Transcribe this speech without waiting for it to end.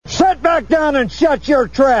back down and shut your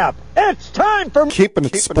trap. It's time for Keeping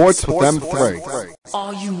It Sports with M3.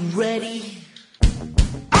 Are you ready?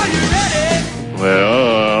 Are you ready?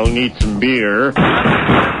 Well, I'll need some beer. Are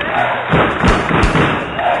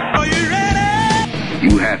you ready?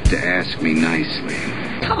 You have to ask me nicely.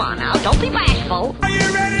 Come on now, don't be bashful. Are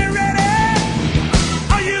you ready?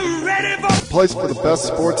 Are you ready for Place for the best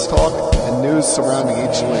sports talk and news surrounding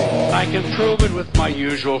each league. I can prove it with my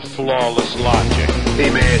usual flawless logic. Hey,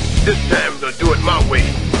 man, this time we'll do it my way.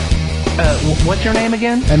 What's your name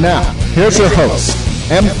again? And now, here's your host,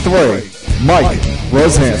 M3, Mike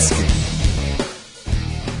Rosansky.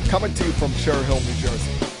 Coming to you from Cherry Hill, New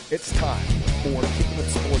Jersey. It's time for Keeping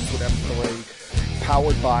It Sports with M3,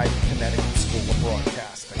 powered by Connecticut School of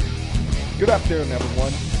Broadcasting. Good afternoon,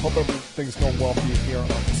 everyone. Hope everything's going well for you here on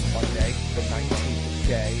this Monday, the 19th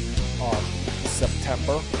day of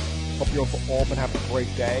September. Hope you've all been having a great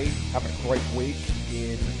day, having a great week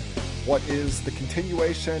in what is the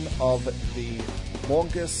continuation of the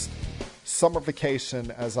longest summer vacation,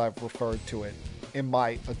 as I've referred to it, in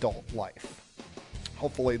my adult life.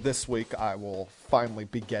 Hopefully this week I will finally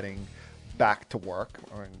be getting back to work.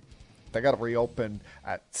 I mean, they got to reopen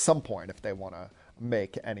at some point if they want to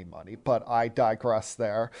make any money, but I digress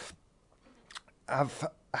there. I've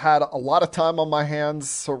had a lot of time on my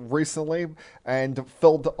hands recently and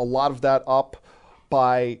filled a lot of that up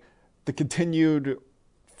by the continued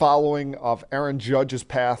following of Aaron Judge's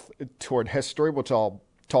path toward history, which I'll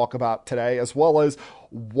talk about today, as well as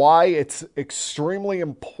why it's extremely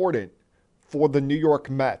important for the New York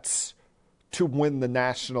Mets to win the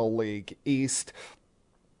National League East.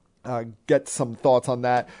 Get some thoughts on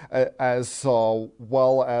that as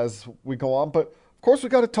well as we go on. But, of course, we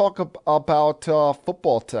got to talk about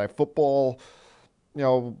football today. Football,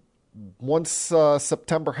 once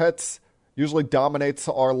September hits, usually dominates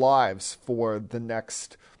our lives for the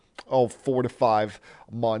next 4 to 5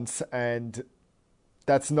 months, and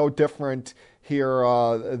that's no different here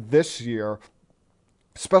this year,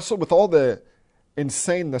 especially with all the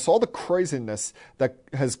insaneness, all the craziness that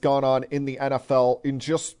has gone on in the NFL in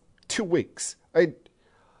just 2 weeks.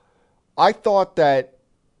 I thought that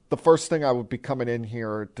the first thing I would be coming in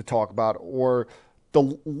here to talk about, or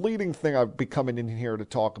the leading thing I would be coming in here to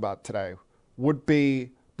talk about today, would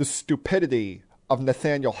be the stupidity of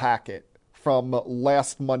Nathaniel Hackett from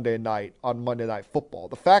last Monday night on Monday Night Football.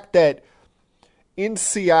 The fact that in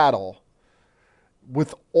Seattle,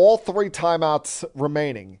 with all 3 timeouts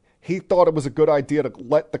remaining, he thought it was a good idea to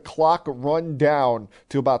let the clock run down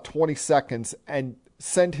to about 20 seconds and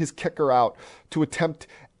send his kicker out to attempt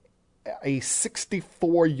a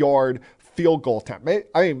 64-yard field goal attempt.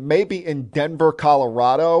 I mean, maybe in Denver,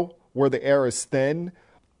 Colorado, where the air is thin,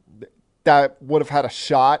 that would have had a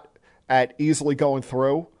shot at easily going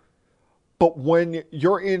through. But when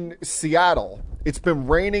you're in Seattle, it's been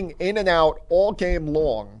raining in and out all game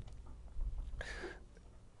long,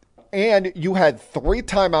 and you had 3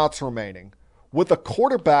 timeouts remaining with a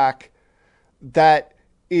quarterback that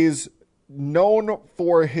is known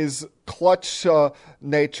for his clutch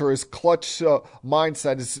nature, his clutch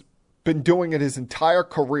mindset, has been doing it his entire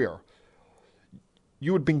career.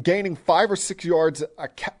 You had been gaining 5 or 6 yards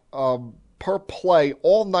per play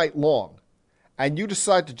all night long, and you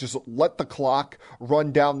decide to just let the clock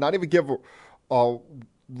run down, not even give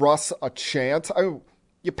Russ a chance.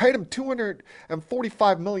 You paid him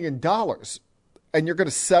 $245 million, and you're going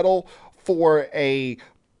to settle for a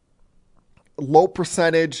low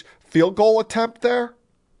percentage field goal attempt there?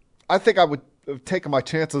 I think I would have taken my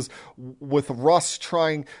chances with Russ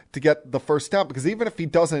trying to get the first down, because even if he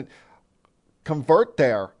doesn't convert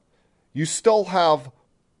there, you still have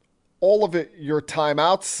all of your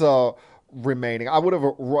timeouts remaining. I would have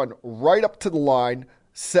run right up to the line,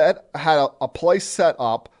 had a play set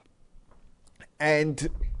up, and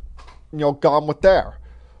gone with there.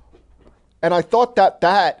 And I thought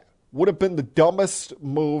that would have been the dumbest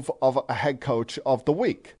move of a head coach of the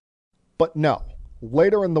week. But no.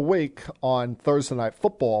 Later in the week on Thursday Night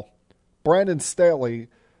Football, Brandon Staley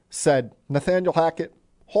said, Nathaniel Hackett,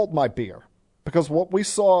 hold my beer. Because what we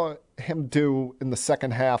saw him do in the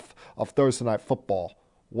second half of Thursday Night Football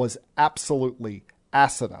was absolutely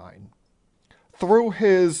asinine. Through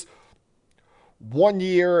his 1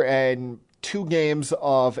 year and 2 games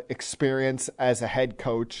of experience as a head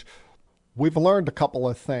coach, we've learned a couple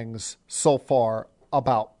of things so far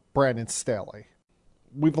about Brandon Staley.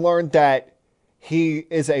 We've learned that he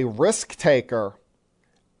is a risk taker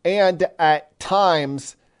and at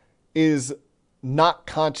times is not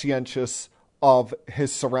conscientious of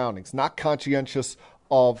his surroundings, not conscientious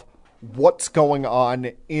of what's going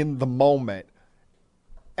on in the moment.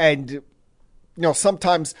 And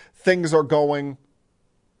sometimes things are going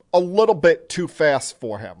a little bit too fast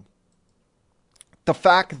for him. The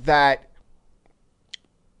fact that,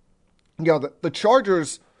 the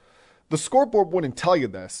Chargers, the scoreboard wouldn't tell you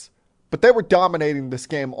this, but they were dominating this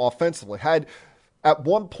game offensively. Had, at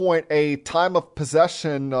one point, a time of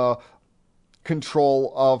possession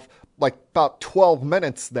control of like about 12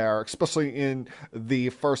 minutes there, especially in the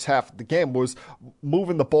first half of the game, was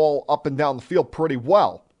moving the ball up and down the field pretty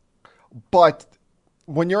well. But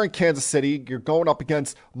when you're in Kansas City, you're going up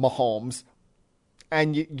against Mahomes,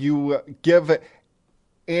 and you give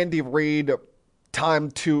Andy Reid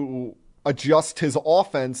time to adjust his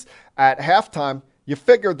offense at halftime, you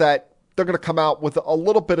figure that they're going to come out with a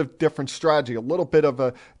little bit of different strategy, a little bit of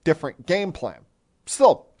a different game plan.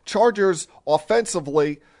 Still, Chargers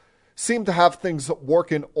offensively seem to have things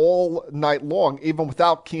working all night long, even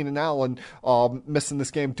without Keenan Allen missing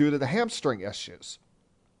this game due to the hamstring issues.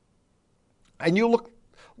 And you look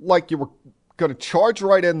like you were going to charge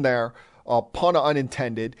right in there, pun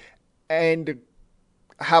unintended, and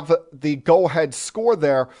have the go-ahead score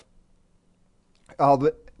there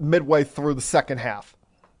midway through the second half.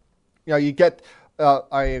 You get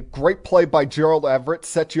a great play by Gerald Everett,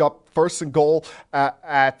 set you up first and goal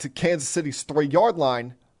at Kansas City's 3-yard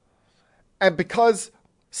line. And because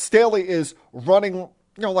Staley is running,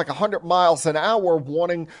 like 100 miles an hour,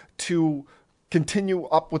 wanting to continue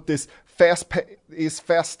up with this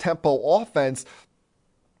fast tempo offense,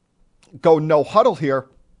 go no huddle here,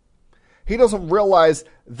 he doesn't realize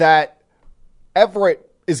that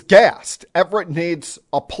Everett is gassed. Everett needs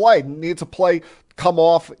a play, come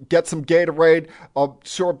off, get some Gatorade,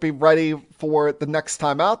 be ready for the next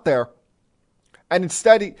time out there. And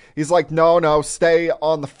instead, he's like, no, stay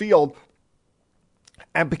on the field.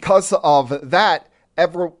 And because of that,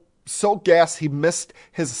 Everett so gassed he missed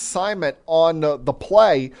his assignment on the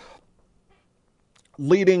play,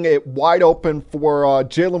 leading it wide open for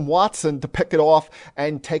Jalen Watson to pick it off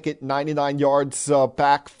and take it 99 yards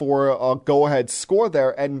back for a go-ahead score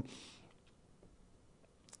there. And,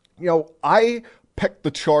 I picked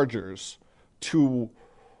the Chargers to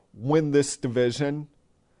win this division,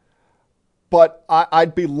 but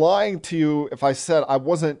I'd be lying to you if I said I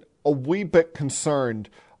wasn't a wee bit concerned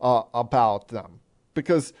about them.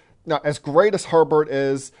 Because, as great as Herbert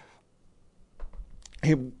is,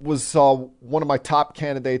 he was one of my top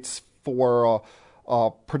candidates for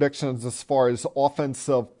predictions as far as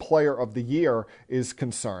offensive player of the year is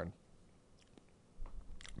concerned.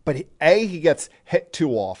 But he gets hit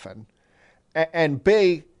too often. And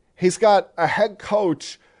B, he's got a head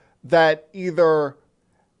coach that either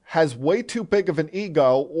has way too big of an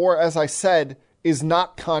ego or, as I said, is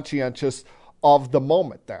not conscientious of the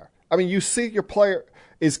moment there. I mean, you see your player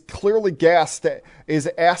is clearly gassed, is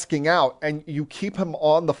asking out, and you keep him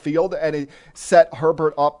on the field, and it set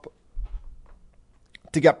Herbert up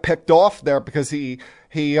to get picked off there because he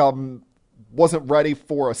wasn't ready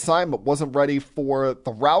for assignment, wasn't ready for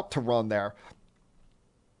the route to run there.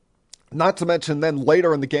 Not to mention then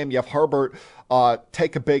later in the game, you have Herbert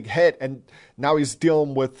take a big hit, and now he's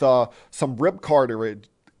dealing with some rib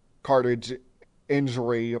cartilage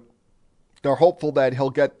injury. They're hopeful that he'll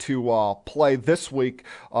get to play this week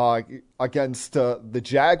against the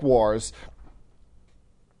Jaguars.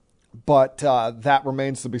 But that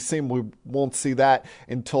remains to be seen. We won't see that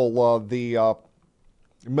until the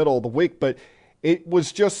middle of the week. But it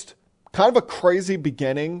was just kind of a crazy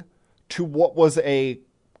beginning to what was a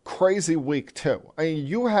crazy week, too. I mean,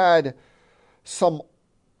 you had some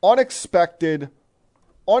unexpected,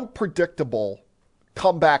 unpredictable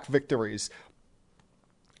comeback victories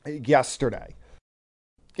yesterday.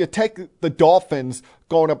 You take the Dolphins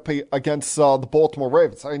going up against the Baltimore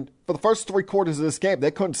Ravens. I mean, for the first 3 quarters of this game, they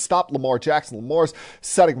couldn't stop Lamar Jackson. Lamar's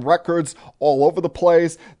setting records all over the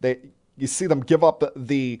place. You see them give up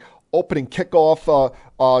the opening kickoff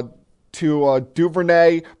to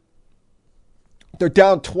Duvernay. They're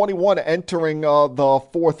down 21 entering the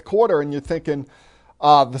fourth quarter, and you're thinking,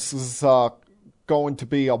 this is going to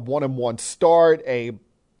be a 1-1 start, a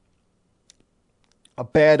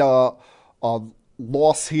bad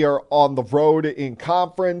loss here on the road in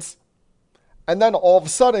conference. And then all of a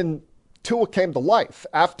sudden, Tua came to life.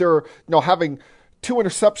 After having 2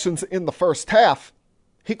 interceptions in the first half,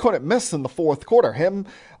 he couldn't miss in the fourth quarter. Him,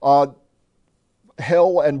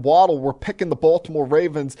 Hill, and Waddle were picking the Baltimore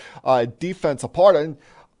Ravens defense apart. And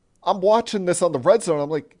I'm watching this on the red zone. I'm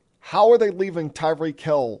like, how are they leaving Tyreek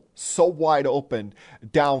Hill so wide open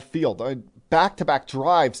downfield? I mean, back-to-back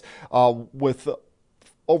drives with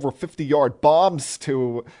over 50-yard bombs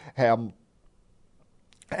to him.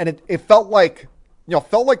 And it felt like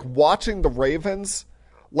watching the Ravens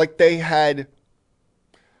like they had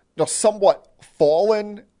somewhat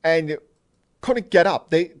fallen and couldn't get up.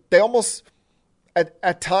 They almost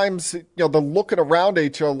at times, they're looking around at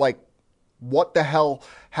each other like, what the hell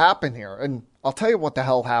happened here? And I'll tell you what the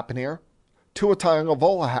hell happened here. Tua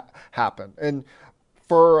Tagovailoa happened. And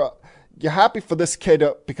you're happy for this kid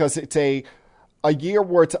because it's a year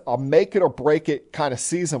where it's a make it or break it kind of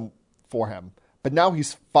season for him. But now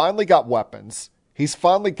he's finally got weapons. He's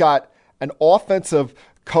finally got an offensive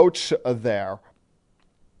coach there.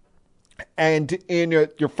 And in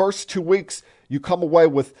your first 2 weeks, you come away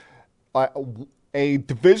with a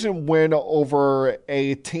division win over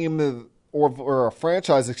a team or a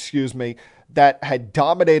franchise, that had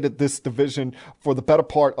dominated this division for the better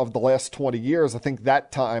part of the last 20 years. I think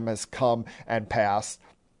that time has come and passed.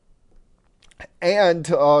 And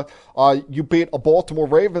you beat a Baltimore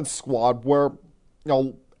Ravens squad where,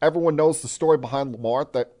 everyone knows the story behind Lamar,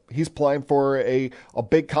 that he's playing for a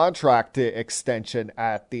big contract extension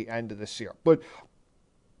at the end of this year. But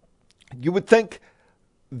you would think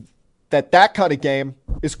that kind of game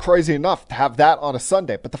is crazy enough to have that on a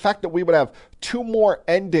Sunday. But the fact that we would have two more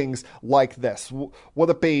endings like this,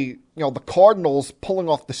 whether it be, the Cardinals pulling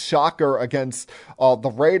off the shocker against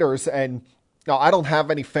the Raiders, and I don't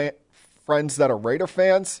have any friends that are Raider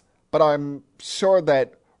fans, but I'm sure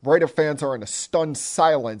that Raider fans are in a stunned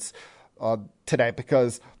silence today,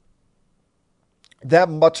 because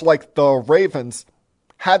them, much like the Ravens,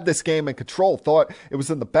 had this game in control, thought it was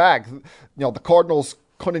in the bag. The Cardinals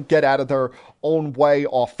couldn't get out of their own way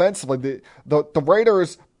offensively. The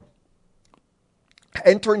Raiders,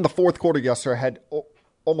 entering the fourth quarter yesterday, had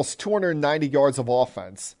almost 290 yards of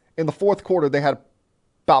offense. In the fourth quarter, they had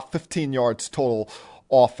about 15 yards total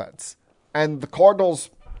offense. And the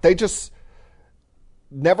Cardinals, they just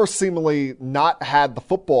never seemingly not had the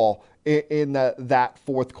football in that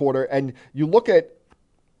fourth quarter. And you look at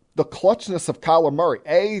the clutchness of Kyler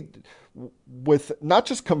Murray, with not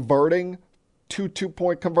just converting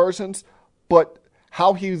two-point conversions, but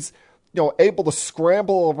how he's able to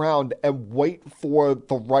scramble around and wait for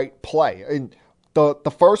the right play. And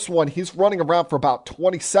the first one, he's running around for about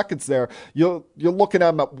 20 seconds there. You're looking at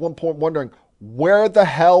him at one point wondering, where the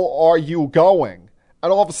hell are you going?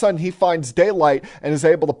 And all of a sudden he finds daylight and is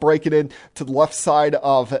able to break it in to the left side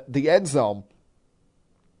of the end zone.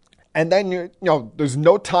 And then there's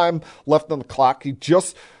no time left on the clock. He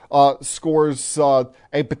just scores a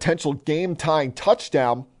potential game-tying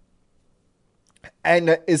touchdown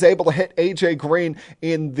and is able to hit A.J. Green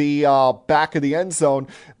in the back of the end zone.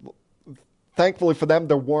 Thankfully for them,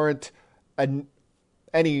 there weren't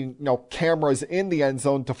any cameras in the end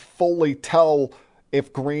zone to fully tell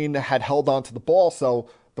if Green had held on to the ball, so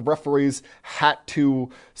the referees had to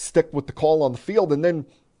stick with the call on the field. And then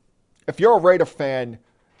if you're a Raider fan,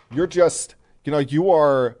 you're just, you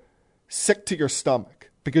are sick to your stomach,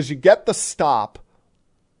 because you get the stop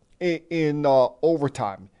in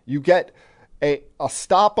overtime. You get a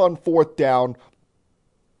stop on fourth down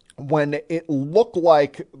when it looked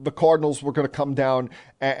like the Cardinals were going to come down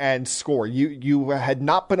and score. You had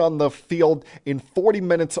not been on the field in 40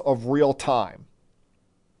 minutes of real time.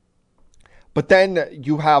 But then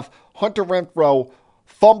you have Hunter Renfrow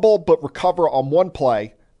fumble but recover on one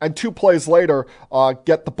play, and 2 plays later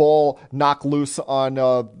get the ball knocked loose on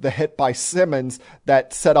the hit by Simmons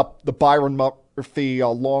that set up the Byron Murphy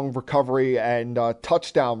long recovery and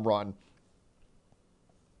touchdown run.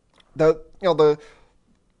 The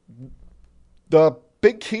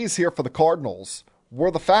big keys here for the Cardinals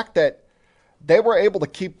were the fact that they were able to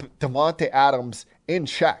keep Davante Adams in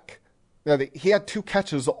check. He had 2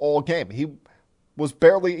 catches all game. He was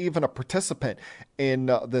barely even a participant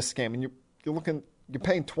in this game. And you're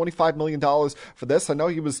paying $25 million for this. I know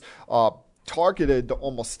he was targeted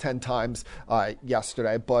almost 10 times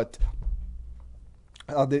yesterday, but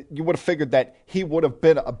you would have figured that he would have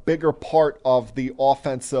been a bigger part of the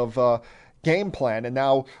offensive game plan. And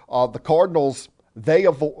now the Cardinals, they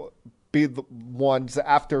be the ones,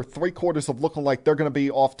 after 3 quarters of looking like they're going to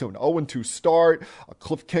be off to an 0-2 start,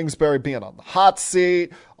 Cliff Kingsbury being on the hot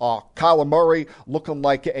seat, Kyler Murray looking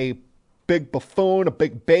like a big buffoon, a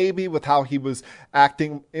big baby with how he was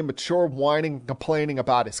acting immature, whining, complaining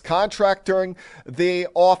about his contract during the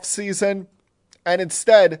offseason. And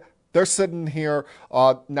instead, they're sitting here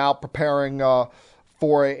now preparing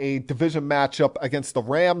for a division matchup against the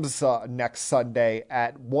Rams next Sunday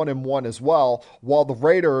at 1-1 as well, while the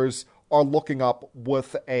Raiders are looking up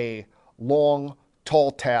with a long,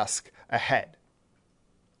 tall task ahead.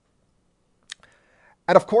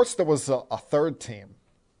 And of course, there was a third team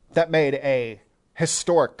that made a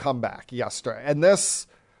historic comeback yesterday. And this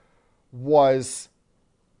was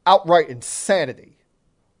outright insanity,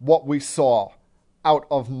 what we saw out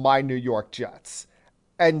of my New York Jets.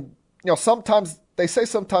 And, sometimes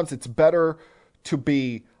it's better to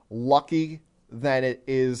be lucky than it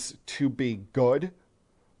is to be good.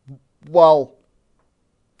 Well,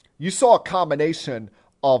 you saw a combination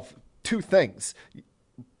of two things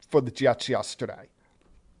for the Jets yesterday.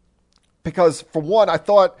 Because, for one, I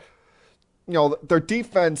thought, their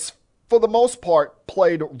defense, for the most part,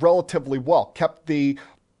 played relatively well, kept the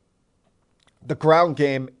ground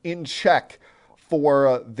game in check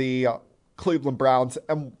for the Cleveland Browns,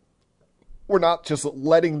 and we're not just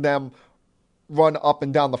letting them run up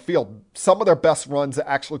and down the field. Some of their best runs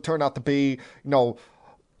actually turned out to be,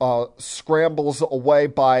 scrambles away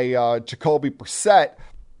by Jacoby Brissett.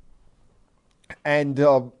 And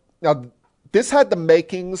now this had the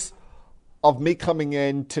makings of me coming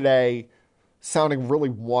in today sounding really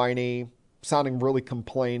whiny, sounding really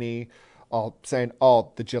complainy, saying,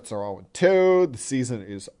 the Jets are 0-2, the season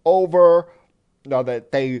is over.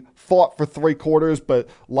 That they fought for 3 quarters, but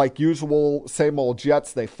like usual, same old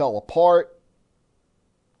Jets, they fell apart.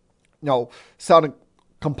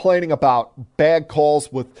 Complaining about bad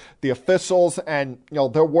calls with the officials, and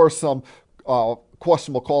there were some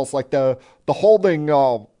questionable calls, like the holding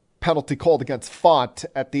penalty called against Font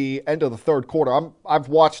at the end of the third quarter. I've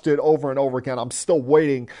watched it over and over again. I'm still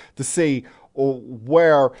waiting to see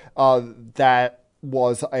where that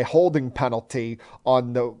was a holding penalty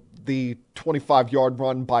on the 25-yard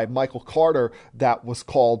run by Michael Carter that was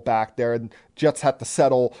called back there, and Jets had to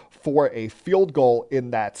settle for a field goal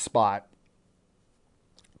in that spot.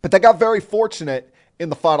 But they got very fortunate in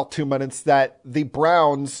the final 2 minutes that the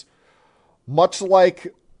Browns, much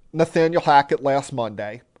like Nathaniel Hackett last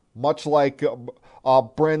Monday, much like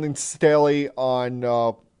Brandon Staley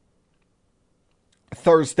on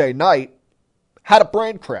Thursday night, had a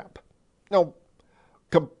brain cramp.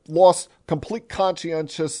 Lost complete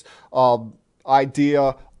conscientious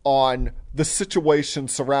idea on the situation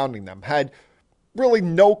surrounding them. Had really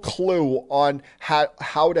no clue on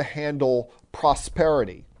how to handle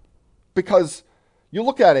prosperity. Because you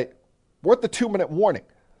look at it, we're at the 2-minute warning.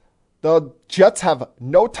 The Jets have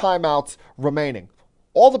no timeouts remaining.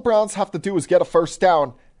 All the Browns have to do is get a first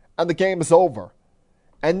down, and the game is over.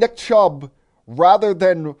 And Nick Chubb, rather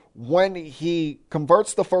than when he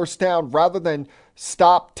converts the first down, rather than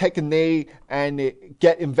stop, take a knee, and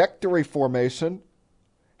get in victory formation,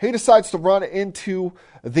 he decides to run into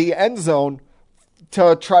the end zone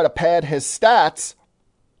to try to pad his stats.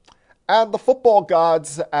 And the football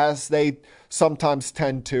gods, as they sometimes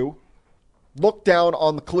tend to, looked down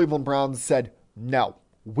on the Cleveland Browns and said, no,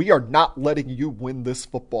 we are not letting you win this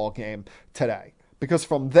football game today. Because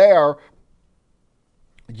from there,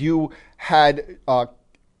 you had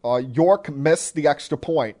York miss the extra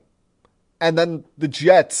point. And then the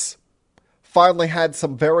Jets finally had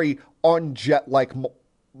some very un-Jet-like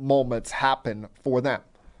moments happen for them.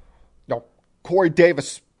 Corey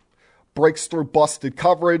Davis breaks through busted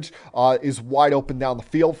coverage, is wide open down the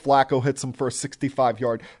field. Flacco hits him for a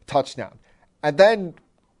 65-yard touchdown. And then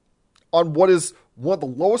on what is one of the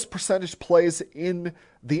lowest percentage plays in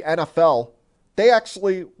the NFL, they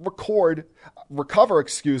actually recover, an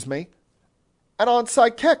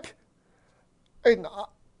onside kick. And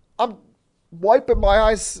I'm wiping my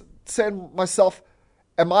eyes, saying to myself,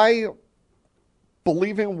 am I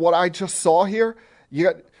believing what I just saw here?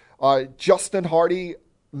 You got Justin Hardy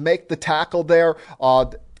make the tackle there,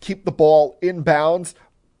 keep the ball in bounds,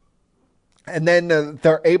 and then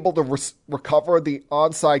they're able to recover the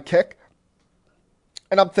onside kick.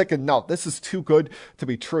 And I'm thinking, no, this is too good to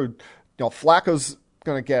be true. Flacco's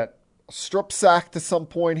going to get a strip sack at some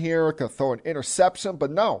point here, going to throw an interception,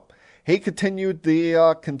 but no. He continued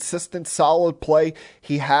the consistent, solid play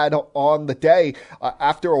he had on the day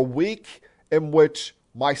after a week in which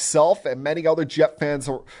myself and many other Jet fans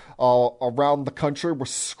around the country were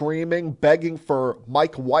screaming, begging for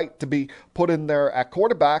Mike White to be put in there at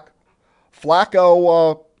quarterback.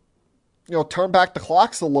 Flacco, turned back the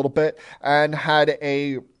clocks a little bit and had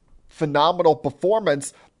a phenomenal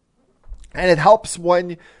performance. And it helps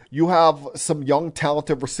when you have some young,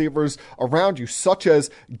 talented receivers around you, such as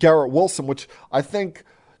Garrett Wilson, which I think,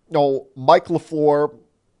 Mike LaFleur,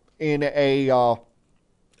 in a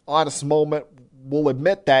honest moment, will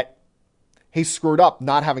admit that he screwed up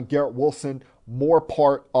not having Garrett Wilson more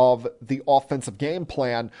part of the offensive game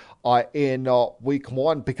plan in week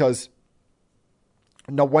 1, because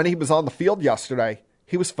when he was on the field yesterday,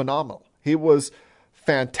 he was phenomenal. He was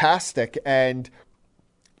fantastic. And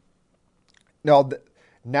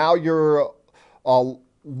now you're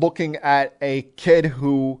looking at a kid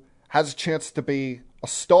who has a chance to be a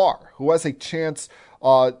star, who has a chance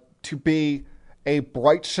to be a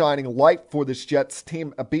bright shining light for this Jets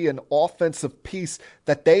team, be an offensive piece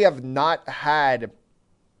that they have not had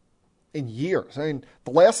in years. I mean,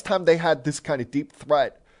 the last time they had this kind of deep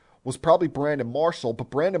threat was probably Brandon Marshall, but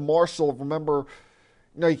Brandon Marshall, remember,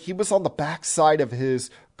 he was on the backside of his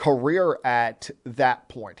career at that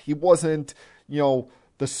point. He wasn't,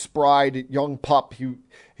 the spry young pup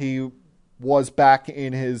he was back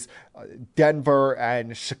in his Denver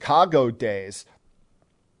and Chicago days.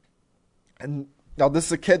 And now this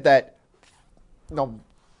is a kid that,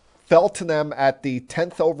 fell to them at the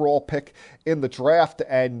 10th overall pick in the draft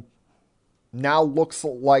and now looks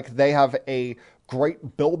like they have a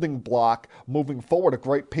great building block moving forward, a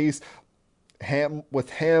great piece.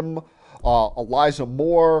 Elijah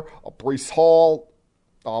Moore, Breece Hall,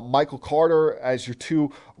 Michael Carter as your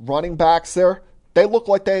two running backs there. They look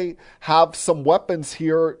like they have some weapons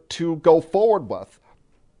here to go forward with.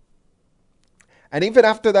 And even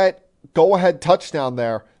after that go-ahead touchdown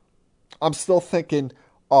there, I'm still thinking,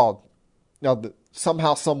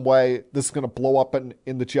 somehow, some way, this is going to blow up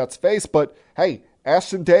in the Jets' face. But, hey,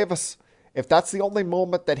 Ashton Davis, if that's the only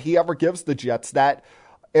moment that he ever gives the Jets, that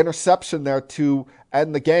interception there to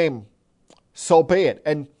end the game, so be it.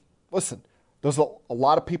 And listen, there's a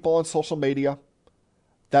lot of people on social media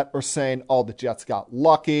that are saying, the Jets got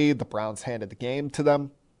lucky, the Browns handed the game to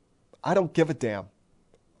them. I don't give a damn,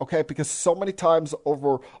 okay? Because so many times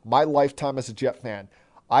over my lifetime as a Jet fan,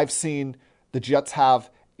 I've seen the Jets have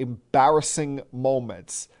embarrassing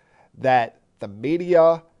moments that the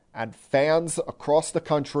media and fans across the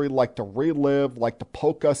country like to relive, like to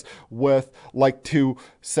poke us with, like to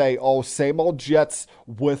say, same old Jets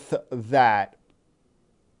with that.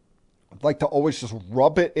 Like to always just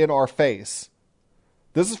rub it in our face.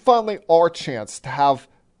 This is finally our chance to have,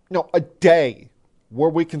 a day where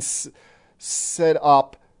we can sit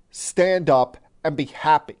up, stand up, and be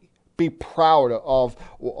happy, be proud of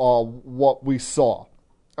what we saw.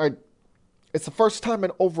 It's the first time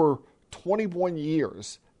in over 21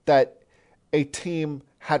 years that a team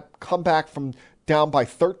had come back from down by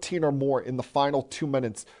 13 or more in the final 2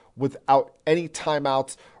 minutes without any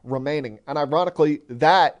timeouts remaining. And ironically,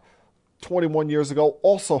 that 21 years ago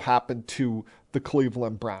also happened to the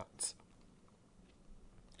Cleveland Browns.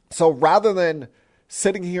 So rather than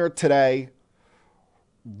sitting here today,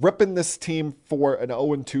 ripping this team for an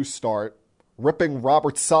 0-2 start, ripping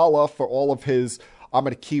Robert Saleh for all of his I'm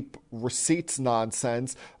going to keep receipts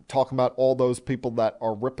nonsense, talking about all those people that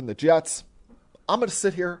are ripping the Jets, I'm going to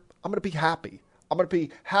sit here, I'm going to be happy. I'm going to be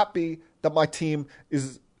happy that my team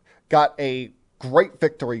got a great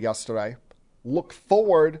victory yesterday. Look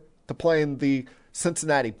forward to playing the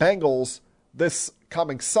Cincinnati Bengals this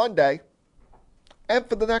coming Sunday. And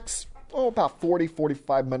for the next, about 40,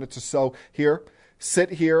 45 minutes or so here, sit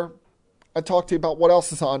here and talk to you about what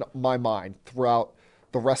else is on my mind throughout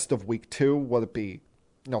the rest of week 2, whether it be,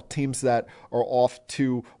 teams that are off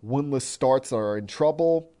to winless starts that are in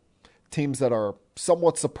trouble, teams that are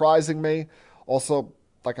somewhat surprising me. Also,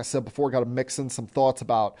 like I said before, got to mix in some thoughts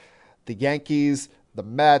about the Yankees, the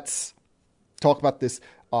Mets, talk about this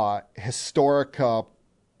historic home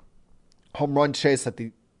run chase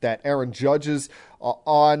that Aaron Judge is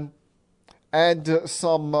on, and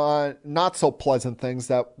some not so pleasant things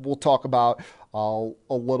that we'll talk about a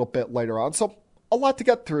little bit later on. So a lot to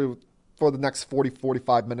get through for the next 40,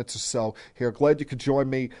 45 minutes or so here. Glad you could join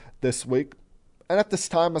me this week. And at this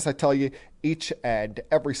time, as I tell you each and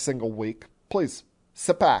every single week, please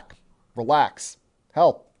sit back, relax.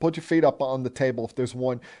 Hell, put your feet up on the table if there's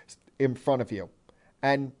one in front of you.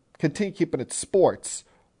 And continue keeping it sports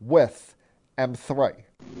with M3.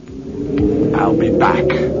 I'll be back.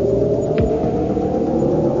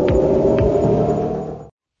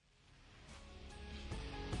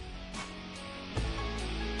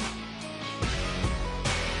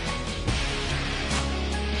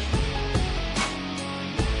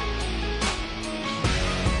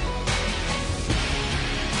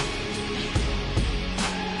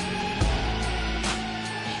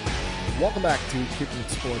 Welcome back to Keeping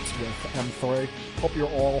It Sports with M3. Hope you're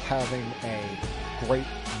all having a great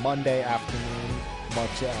Monday afternoon,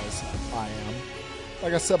 much as I am.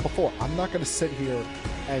 Like I said before, I'm not going to sit here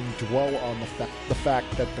and dwell on the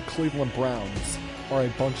fact that the Cleveland Browns are a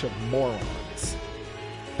bunch of morons.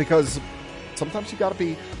 Because sometimes you got to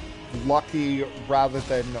be lucky rather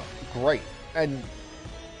than great. And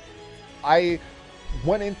I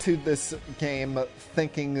went into this game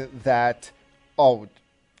thinking that,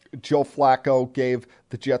 Joe Flacco gave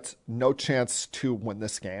the Jets no chance to win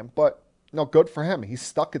this game, but good for him. He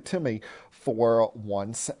stuck it to me for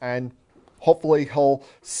once, and hopefully he'll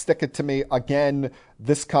stick it to me again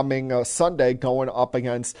this coming Sunday going up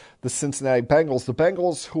against the Cincinnati Bengals. The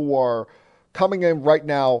Bengals, who are coming in right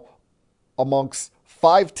now amongst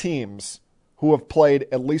 5 teams who have played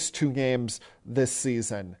at least 2 games this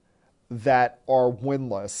season that are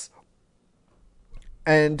winless.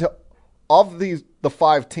 And of the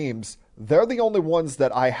 5 teams, they're the only ones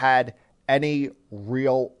that I had any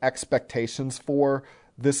real expectations for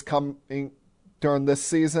this coming during this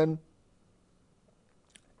season.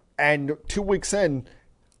 And 2 weeks in,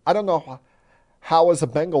 I don't know how as a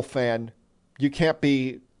Bengal fan you can't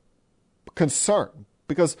be concerned.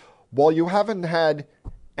 Because while you haven't had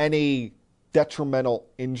any detrimental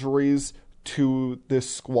injuries to this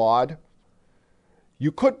squad,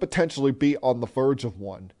 you could potentially be on the verge of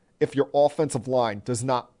one if your offensive line does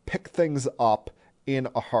not pick things up in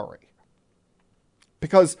a hurry.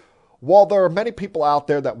 Because while there are many people out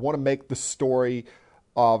there that want to make the story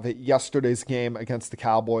of yesterday's game against the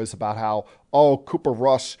Cowboys about how, Cooper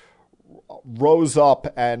Rush rose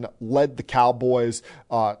up and led the Cowboys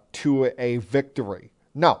to a victory.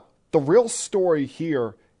 No, the real story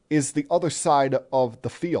here is the other side of the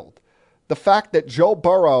field. The fact that Joe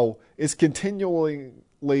Burrow is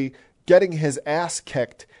continually getting his ass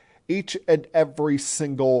kicked each and every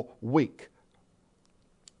single week.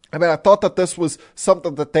 I mean, I thought that this was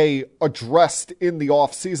something that they addressed in the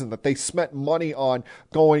offseason, that they spent money on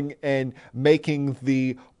going and making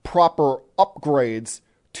the proper upgrades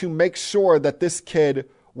to make sure that this kid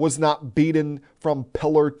was not beaten from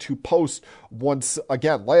pillar to post once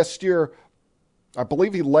again. Last year, I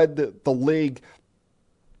believe he led the league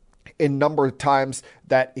in number of times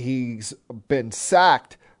that he's been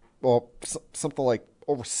sacked, well, something like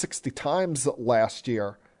over 60 times last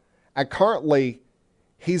year. And currently,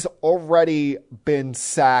 he's already been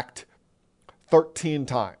sacked 13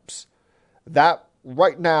 times. That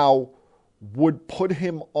right now would put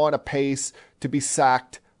him on a pace to be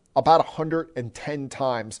sacked about 110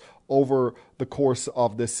 times over the course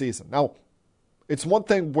of this season. Now, it's one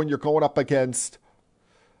thing when you're going up against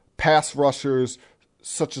pass rushers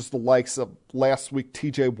such as the likes of last week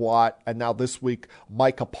TJ Watt and now this week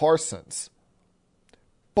Micah Parsons.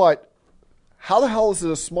 But how the hell is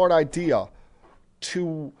it a smart idea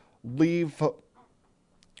to leave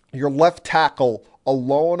your left tackle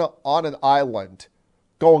alone on an island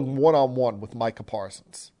going one-on-one with Micah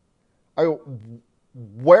Parsons?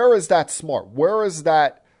 Where is that smart? Where is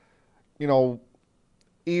that,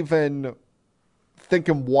 even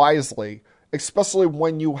thinking wisely, especially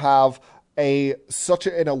when you have such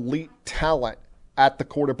an elite talent at the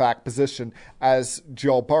quarterback position as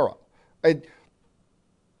Joe Burrow?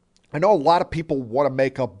 I know a lot of people want to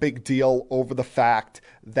make a big deal over the fact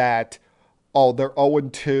that, they're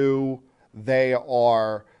 0-2.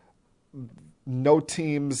 No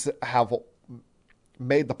teams have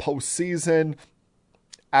made the postseason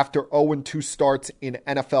after 0-2 starts in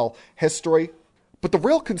NFL history. But the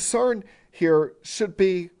real concern here should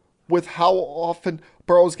be with how often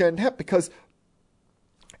Burrow's getting hit, because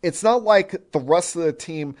it's not like the rest of the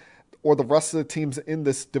team or the rest of the teams in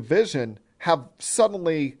this division have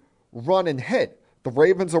suddenly run and hit. The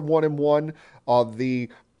Ravens are 1-1. The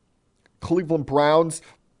Cleveland Browns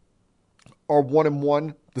are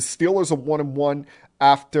 1-1. The Steelers are 1-1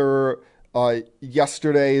 after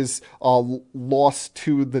yesterday's loss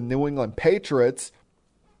to the New England Patriots.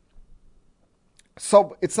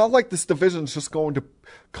 So it's not like this division is just going to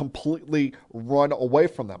completely run away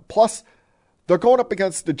from them. Plus, they're going up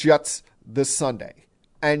against the Jets this Sunday.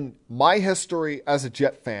 And my history as a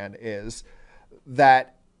Jet fan is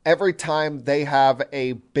that every time they have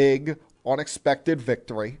a big, unexpected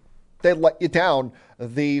victory, they let you down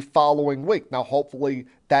the following week. Now, hopefully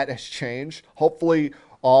that has changed. Hopefully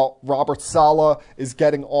Robert Saleh is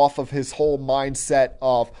getting off of his whole mindset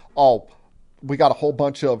of, we got a whole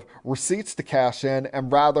bunch of receipts to cash in,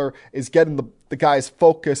 and rather is getting the guys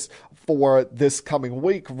focused for this coming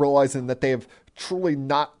week, realizing that they have truly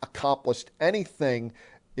not accomplished anything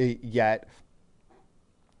yet.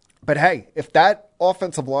 But hey, if that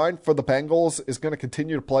offensive line for the Bengals is going to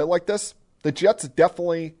continue to play like this, the Jets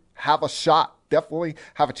definitely have a shot, definitely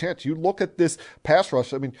have a chance. You look at this pass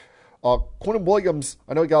rush. I mean, Quentin Williams,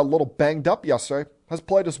 I know he got a little banged up yesterday, has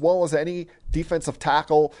played as well as any defensive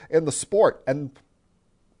tackle in the sport. And,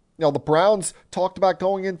 the Browns talked about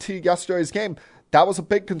going into yesterday's game. That was a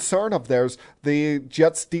big concern of theirs, the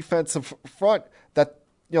Jets defensive front, that,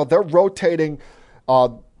 they're rotating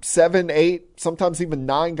 7, 8, sometimes even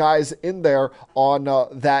 9 guys in there on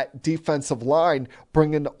that defensive line,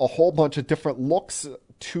 bringing a whole bunch of different looks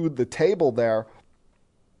to the table there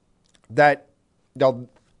that,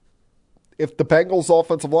 if the Bengals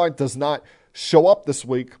offensive line does not show up this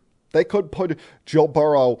week, they could put Joe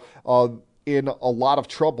Burrow in a lot of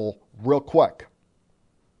trouble real quick.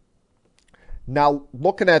 Now,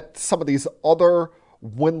 looking at some of these other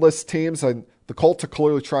winless teams, and the Colts are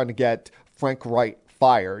clearly trying to get Frank Reich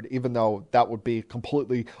fired, even though that would be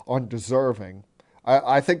completely undeserving.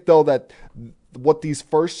 I think, though, that what these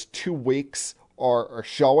first 2 weeks are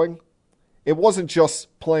showing, it wasn't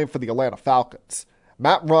just playing for the Atlanta Falcons.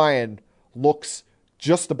 Matt Ryan looks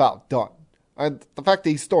just about done. And the fact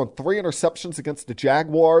that he's throwing 3 interceptions against the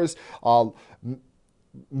Jaguars,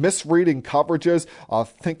 misreading coverages,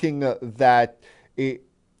 thinking that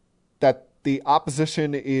the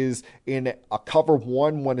opposition is in a cover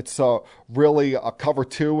 1 when it's really a cover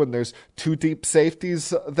 2 and there's 2 deep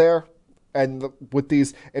safeties there. And with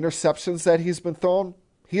these interceptions that he's been throwing,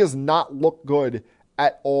 he has not looked good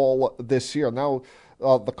at all this year. Now,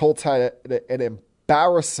 the Colts had an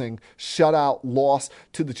embarrassing shutout loss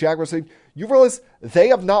to the Jaguars. You realize they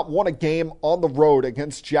have not won a game on the road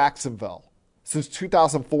against Jacksonville since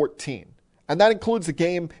 2014. And that includes a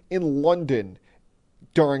game in London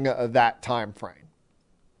during that time frame.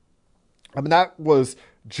 I mean, that was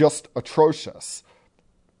just atrocious.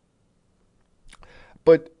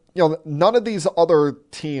 But, none of these other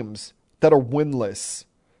teams that are winless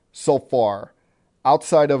so far,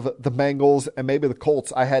 outside of the Bengals and maybe the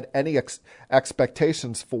Colts, I had any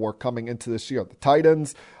expectations for coming into this year. The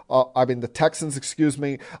Texans,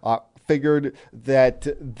 figured that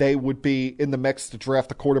they would be in the mix to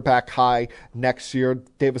draft a quarterback high next year.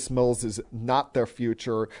 Davis Mills is not their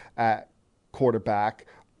future at quarterback.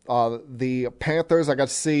 The Panthers, I got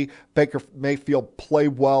to see Baker Mayfield play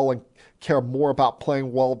well and care more about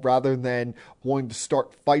playing well rather than wanting to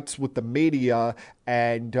start fights with the media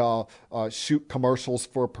and shoot commercials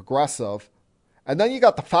for Progressive. And then you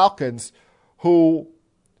got the Falcons, who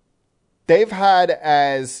they've had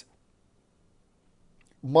as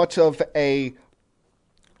much of a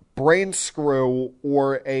brain screw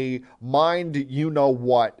or a mind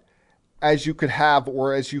you-know-what as you could have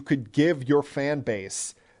or as you could give your fan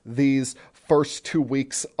base these first 2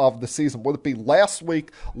 weeks of the season. Would it be last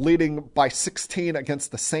week leading by 16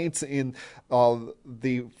 against the Saints in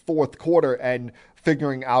the fourth quarter and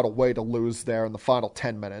figuring out a way to lose there in the final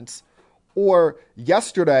 10 minutes? Or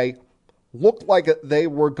yesterday looked like they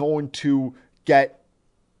were going to get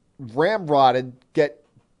ramrodded, get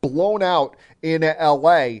blown out in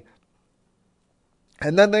LA,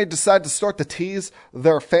 and then they decide to start to tease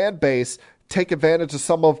their fan base, take advantage of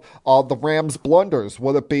some of the Rams' blunders,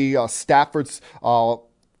 whether it be Stafford's 3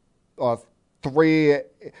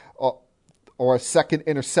 or a second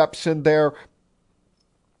interception there,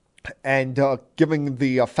 and giving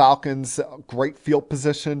the Falcons great field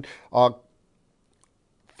position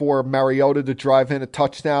for Mariota to drive in a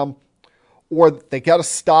touchdown, or they got to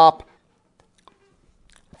stop,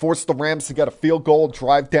 force the Rams to get a field goal,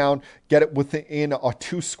 drive down, get it within a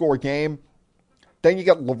 2-score game. Then you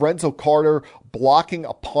got Lorenzo Carter blocking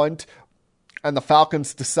a punt, and the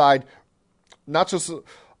Falcons decide not just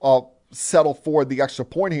settle for the extra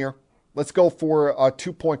point here. Let's go for a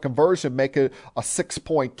 2-point conversion, make it a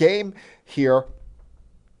 6-point game here.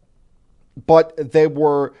 But they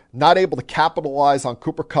were not able to capitalize on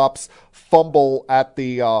Cooper Kupp's fumble at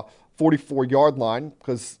the 44-yard line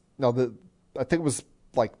because I think it was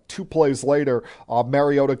like 2 plays later,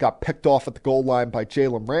 Mariota got picked off at the goal line by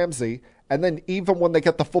Jalen Ramsey. And then even when they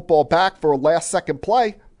get the football back for a last-second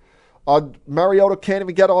play, Mariota can't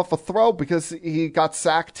even get off a throw because he got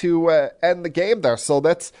sacked to end the game there. So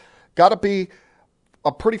that's got to be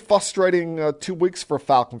a pretty frustrating 2 weeks for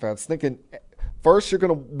Falcon fans, thinking first you're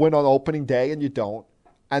going to win on opening day and you don't.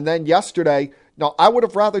 And then yesterday, I would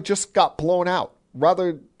have rather just got blown out,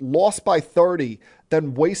 rather lost by 30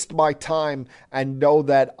 than waste my time and know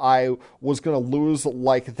that I was going to lose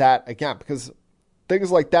like that again, because things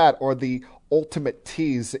like that are the ultimate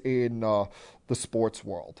tease in the sports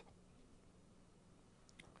world.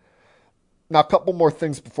 Now, a couple more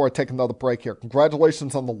things before I take another break here.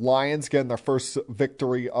 Congratulations on the Lions getting their first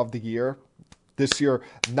victory of the year. This year,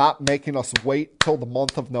 not making us wait till the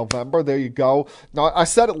month of November. There you go. Now, I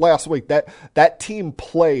said it last week, that team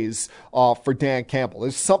plays for Dan Campbell.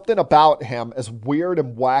 There's something about him, as weird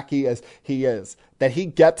and wacky as he is, that he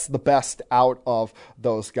gets the best out of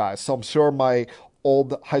those guys. So I'm sure my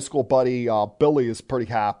old high school buddy Billy is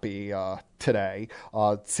pretty happy today,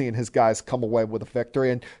 seeing his guys come away with a victory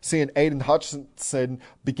and seeing Aiden Hutchinson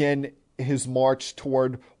begin his march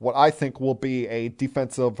toward what I think will be a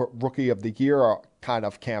defensive rookie of the year kind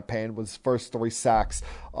of campaign with his first 3 sacks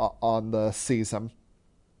on the season.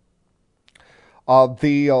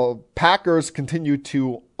 The Packers continue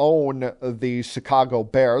to own the Chicago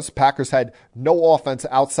Bears. Packers had no offense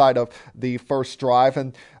outside of the first drive,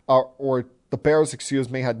 and the Bears,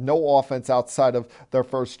 had no offense outside of their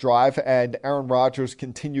first drive, and Aaron Rodgers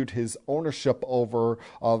continued his ownership over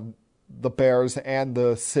the Bears and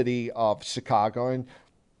the city of Chicago. And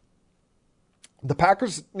the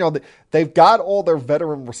Packers, they've got all their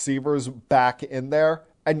veteran receivers back in there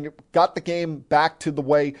and got the game back to the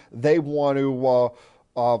way they want to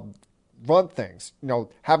run things.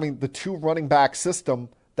 Having the two running back system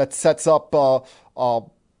that sets up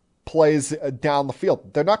plays down the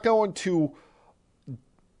field. They're not going to,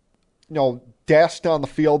 dash down the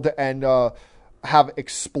field and have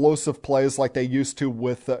explosive plays like they used to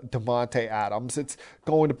with Davante Adams. It's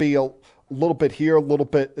going to be a little bit here, a little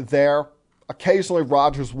bit there. Occasionally,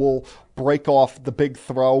 Rodgers will break off the big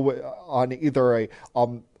throw on either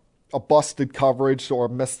a busted coverage or a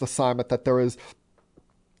missed assignment that there is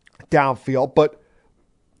downfield. But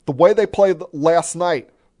the way they played last night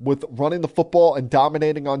with running the football and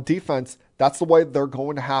dominating on defense, that's the way they're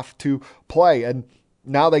going to have to play. And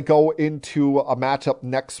now they go into a matchup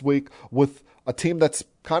next week with a team that's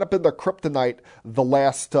kind of been their kryptonite the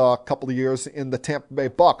last couple of years in the Tampa Bay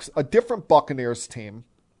Bucs, a different Buccaneers team.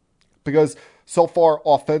 Because so far,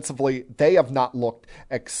 offensively, they have not looked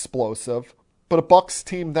explosive. But a Bucs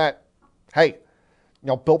team that, hey,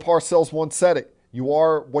 Bill Parcells once said it. You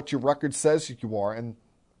are what your record says you are. And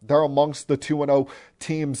they're amongst the 2-0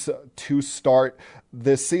 teams to start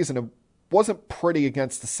this season. It wasn't pretty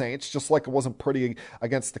against the Saints, just like it wasn't pretty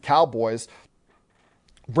against the Cowboys.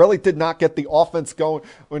 Really did not get the offense going.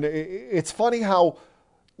 It's funny how,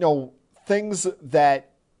 things that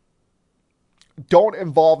don't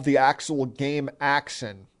involve the actual game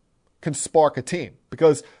action can spark a team,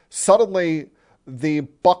 because suddenly the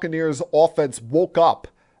Buccaneers offense woke up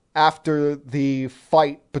after the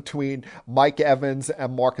fight between Mike Evans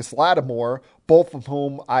and Marcus Lattimore, both of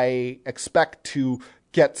whom I expect to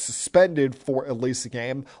get suspended for at least a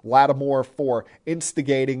game. Lattimore for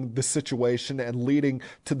instigating the situation and leading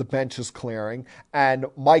to the benches clearing, and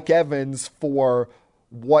Mike Evans for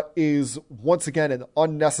what is, once again, an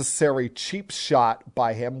unnecessary cheap shot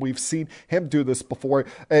by him. We've seen him do this before.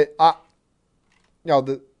 I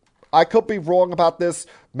could be wrong about this.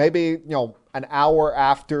 Maybe, an hour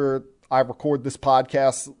after I record this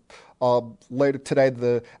podcast later today,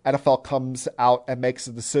 the NFL comes out and makes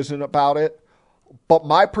a decision about it. But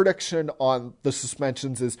my prediction on the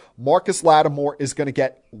suspensions is Marcus Lattimore is going to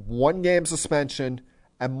get 1 game suspension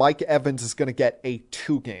and Mike Evans is going to get a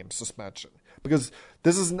 2-game suspension. Because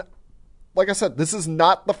this is, like I said, this is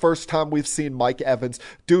not the first time we've seen Mike Evans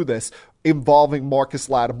do this involving Marcus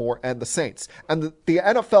Lattimore and the Saints. And the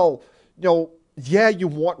NFL, you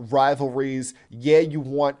want rivalries. Yeah, you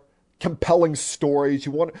want compelling stories.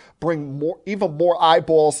 You want to bring even more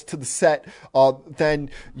eyeballs to the set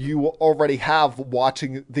than you already have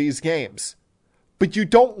watching these games. But you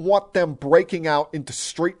don't want them breaking out into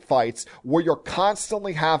street fights where you're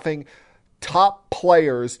constantly having top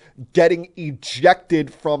players getting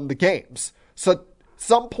ejected from the games. So at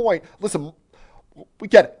some point, listen, we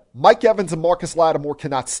get it. Mike Evans and Marcus Lattimore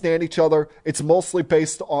cannot stand each other. It's mostly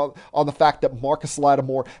based on the fact that Marcus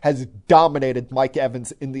Lattimore has dominated Mike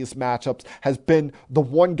Evans in these matchups, has been the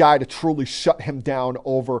one guy to truly shut him down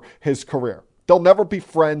over his career. They'll never be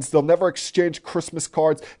friends. They'll never exchange Christmas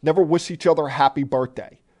cards, never wish each other a happy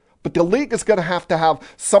birthday. But the league is going to have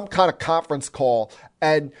some kind of conference call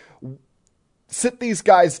and sit these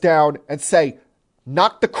guys down and say,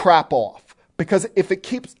 knock the crap off. Because if it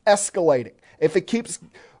keeps escalating, if it keeps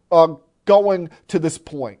going to this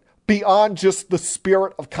point, beyond just the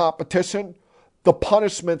spirit of competition, the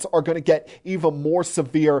punishments are going to get even more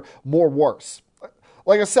severe, more worse.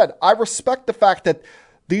 Like I said, I respect the fact that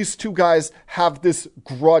these two guys have this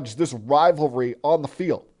grudge, this rivalry on the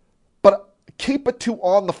field. But keep it to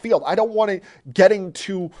on the field. I don't want it getting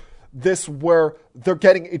to this where they're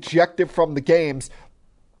getting ejected from the games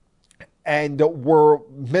and we're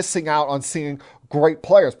missing out on seeing great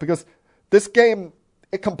players. Because this game,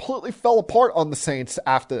 it completely fell apart on the Saints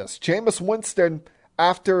after this. Jameis Winston,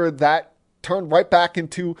 after that, turned right back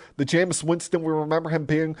into the Jameis Winston we remember him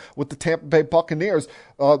being with the Tampa Bay Buccaneers,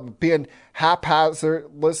 being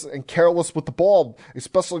haphazardless and careless with the ball,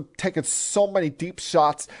 especially taking so many deep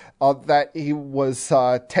shots that he was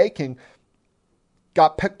taking.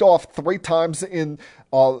 Got picked off 3 times in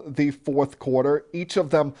the fourth quarter, each of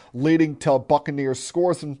them leading to Buccaneers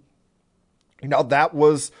scores. And, that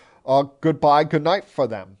was goodbye, good night for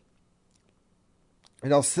them.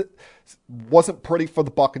 Wasn't pretty for the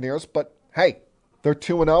Buccaneers, but hey, they're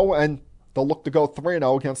 2-0, and they'll look to go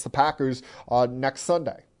 3-0 against the Packers next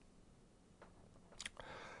Sunday.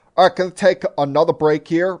 All right, going to take another break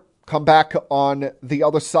here, come back on the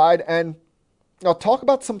other side, and talk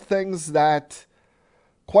about some things that,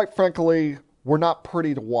 quite frankly, were not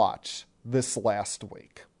pretty to watch this last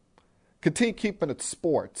week. Continue keeping it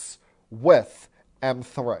sports with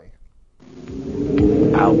M3.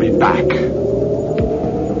 I'll be back.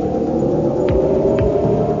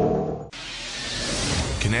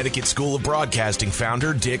 Connecticut School of Broadcasting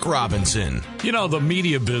founder Dick Robinson. You know, the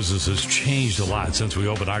media business has changed a lot since we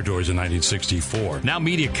opened our doors in 1964. Now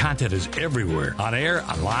media content is everywhere, on air,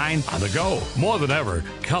 online, on the go. More than ever,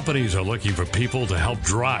 companies are looking for people to help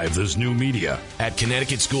drive this new media. At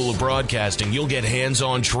Connecticut School of Broadcasting, you'll get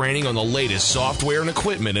hands-on training on the latest software and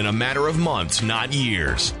equipment in a matter of months, not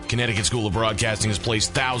years. Connecticut School of Broadcasting has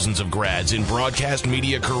placed thousands of grads in broadcast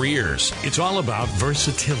media careers. It's all about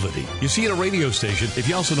versatility. You see, at a radio station, if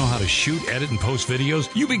you also know how to shoot, edit, and post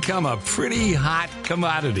videos, you become a pretty hot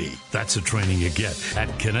commodity. That's the training you get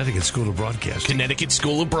at Connecticut School of Broadcasting. Connecticut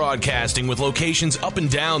School of Broadcasting, with locations up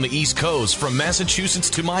and down the East Coast, from Massachusetts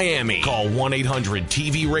to Miami. Call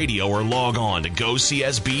 1-800-TV-RADIO or log on to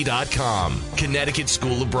GoCSB.com. Connecticut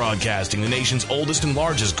School of Broadcasting, the nation's oldest and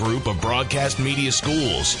largest group of broadcast media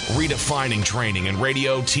schools, redefining training in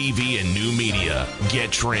radio, TV, and new media.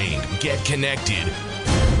 Get trained. Get connected.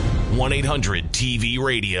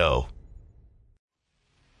 1-800-TV-RADIO.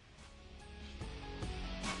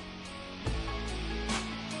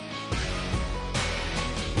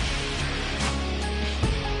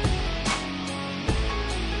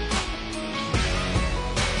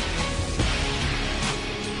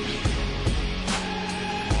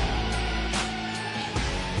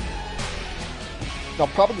 Now,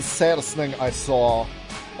 probably the saddest thing I saw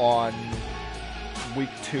on week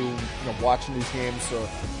 2, watching these games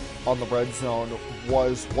on the Red Zone,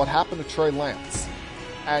 was what happened to Trey Lance.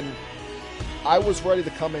 And I was ready to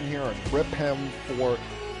come in here and rip him for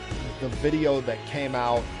the video that came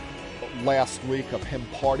out last week of him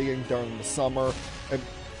partying during the summer. And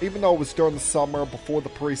even though it was during the summer, before the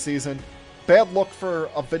preseason, bad look for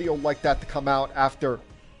a video like that to come out after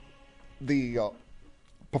the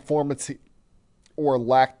performance or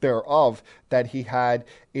lack thereof that he had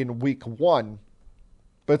in week 1.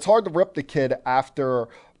 But it's hard to rip the kid after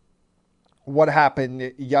what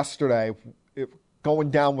happened yesterday,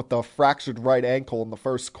 going down with the fractured right ankle in the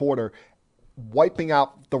first quarter, wiping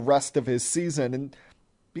out the rest of his season. And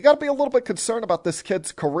you got to be a little bit concerned about this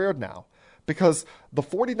kid's career now, because the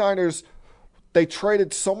 49ers, they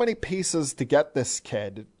traded so many pieces to get this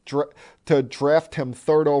kid, to draft him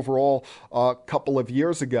 3rd overall a couple of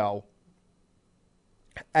years ago.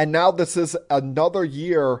 And now this is another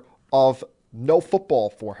year of no football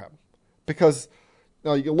for him, because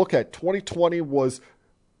you look at 2020 was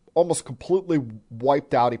almost completely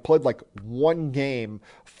wiped out. He played like 1 game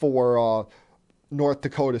for North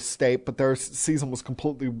Dakota State, but their season was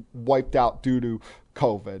completely wiped out due to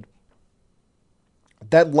COVID.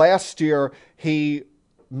 Then last year, he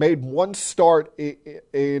made 1 start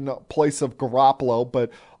in place of Garoppolo,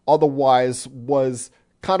 but otherwise was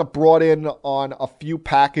kind of brought in on a few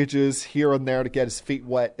packages here and there to get his feet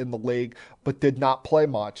wet in the league, but did not play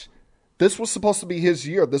much. This was supposed to be his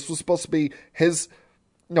year. This was supposed to be his,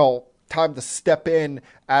 time to step in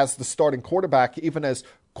as the starting quarterback, even as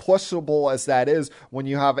questionable as that is when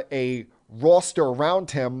you have a roster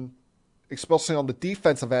around him, especially on the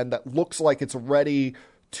defensive end, that looks like it's ready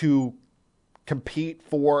to compete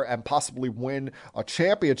for and possibly win a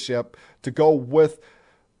championship, to go with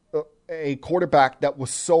a quarterback that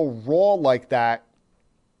was so raw like that,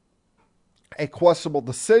 a questionable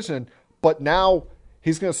decision. But now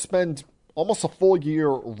he's going to spend almost a full year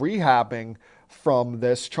rehabbing from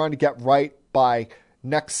this, trying to get right by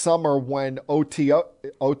next summer when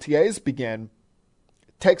OTAs begin.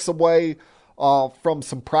 It takes away from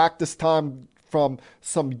some practice time, from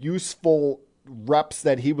some useful reps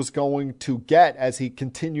that he was going to get as he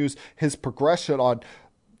continues his progression on,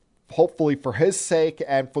 hopefully for his sake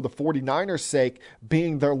and for the 49ers' sake,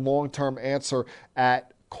 being their long-term answer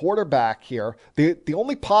at quarterback here. The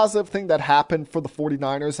only positive thing that happened for the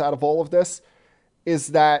 49ers out of all of this is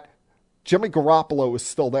that Jimmy Garoppolo is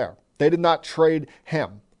still there. They did not trade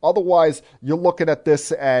him. Otherwise, you're looking at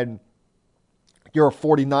this and you're a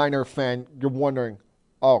 49er fan, you're wondering,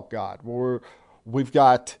 oh God, we've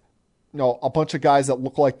got a bunch of guys that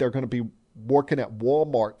look like they're going to be working at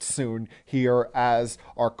Walmart soon here as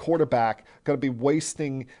our quarterback, going to be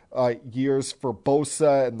wasting years for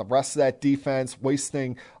Bosa and the rest of that defense,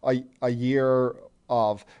 wasting a year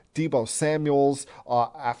of Deebo Samuels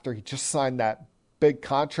after he just signed that big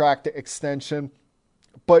contract extension.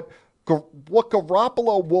 But what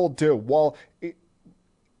Garoppolo will do, while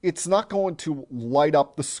it's not going to light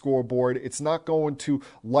up the scoreboard, it's not going to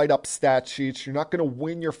light up stat sheets, you're not going to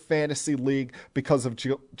win your fantasy league because of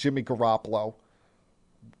Jimmy Garoppolo.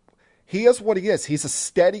 He is what he is. He's a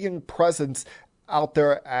steadying presence out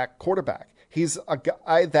there at quarterback. He's a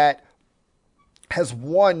guy that has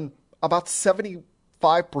won about 75%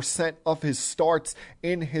 of his starts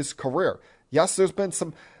in his career. Yes, there's been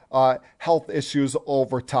some health issues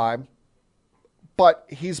over time, but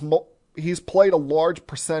he's played a large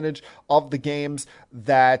percentage of the games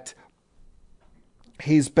that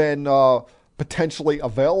he's been potentially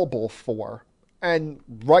available for. And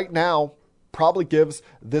right now, probably gives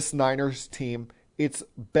this Niners team its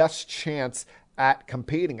best chance at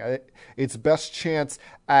competing, its best chance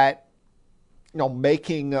at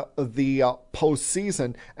making the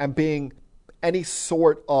postseason and being any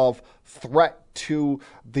sort of threat to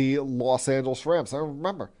the Los Angeles Rams. And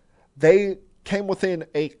remember, they came within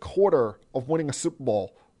a quarter of winning a Super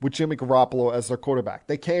Bowl with Jimmy Garoppolo as their quarterback.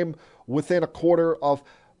 They came within a quarter of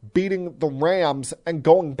beating the Rams and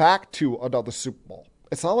going back to another Super Bowl.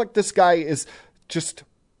 It's not like this guy is just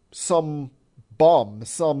some bum,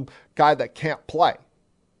 some guy that can't play.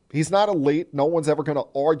 He's not elite. No one's ever going to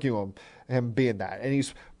argue him being that. And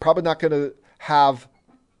he's probably not going to have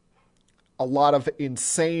a lot of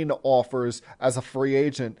insane offers as a free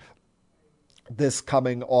agent this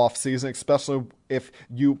coming off season, especially if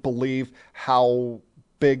you believe how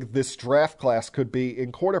big this draft class could be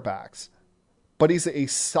in quarterbacks. But he's a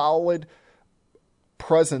solid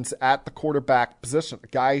presence at the quarterback position, a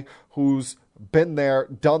guy who's been there,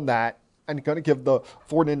 done that, and going to give the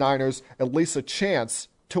 49ers at least a chance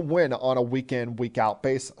to win on a week-in, week-out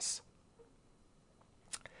basis.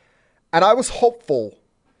 And I was hopeful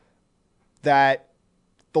that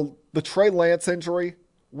the Trey Lance injury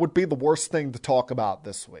would be the worst thing to talk about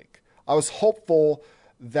this week. I was hopeful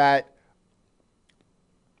that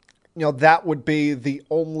that would be the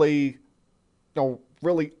only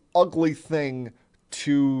really ugly thing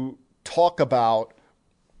to talk about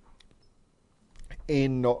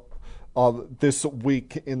in this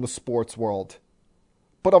week in the sports world.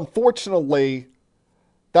 But unfortunately,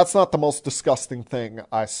 that's not the most disgusting thing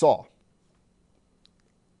I saw.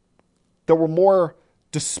 There were more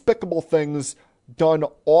despicable things done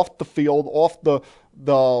off the field, off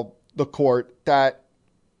the court that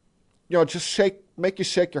just make you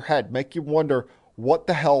shake your head, make you wonder what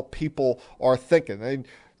the hell people are thinking.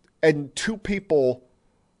 And two people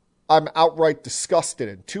I'm outright disgusted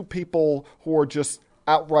in, two people who are just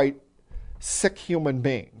outright sick human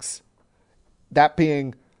beings. That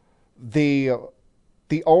being the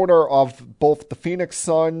owner of both the Phoenix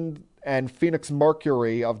Sun and Phoenix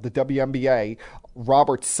Mercury of the WNBA,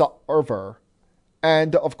 Robert Sarver,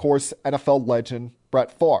 and, of course, NFL legend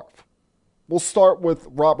Brett Favre. We'll start with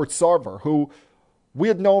Robert Sarver, who we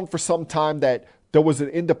had known for some time that there was an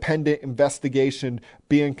independent investigation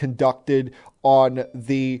being conducted on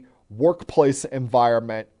the workplace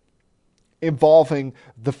environment involving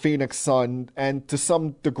the Phoenix Sun and, to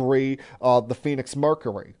some degree, the Phoenix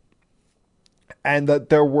Mercury. And that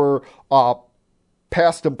there were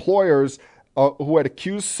past employers who had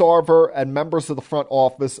accused Sarver and members of the front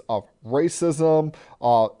office of racism,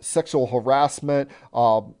 sexual harassment,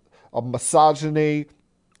 misogyny,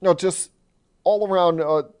 just all around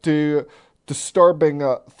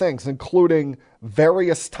disturbing things, including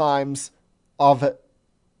various times of,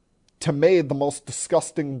 to me, the most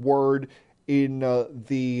disgusting word in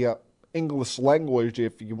the English language,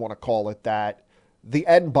 if you want to call it that, the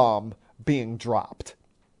N-bomb being dropped.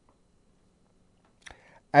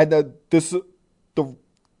 And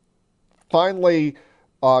finally,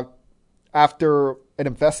 after an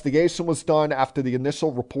investigation was done, after the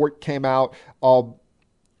initial report came out,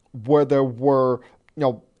 where there were,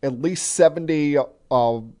 at least 70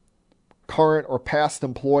 current or past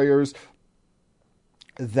employers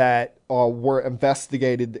that were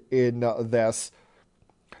investigated in this,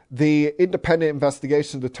 the independent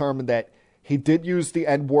investigation determined that he did use the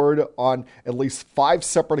N-word on at least 5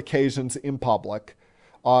 separate occasions in public.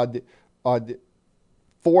 4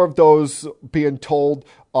 of those being told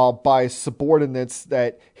by subordinates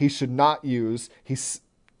that he should not use. He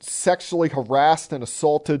sexually harassed and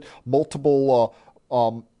assaulted multiple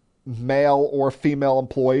male or female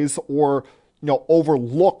employees, or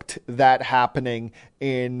overlooked that happening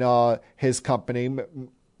in his company.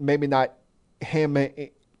 Maybe not him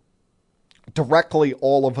directly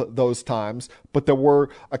all of those times, but there were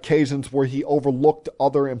occasions where he overlooked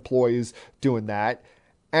other employees doing that,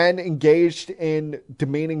 and engaged in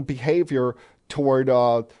demeaning behavior toward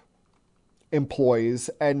employees.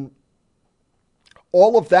 And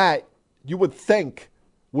all of that you would think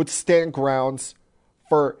would stand grounds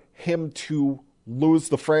for him to lose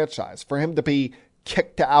the franchise, for him to be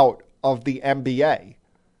kicked out of the NBA.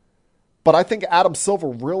 But I think Adam Silver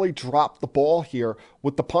really dropped the ball here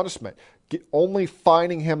with the punishment, only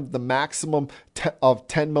fining him the maximum of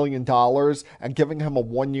 $10 million and giving him a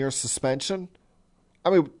 1-year suspension.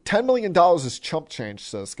 I mean, $10 million is chump change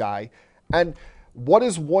to this guy. And what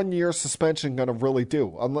is 1-year suspension going to really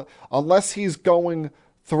do? Unless he's going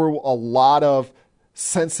through a lot of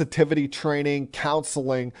sensitivity training,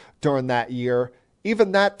 counseling during that year,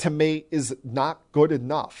 even that to me is not good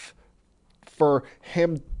enough for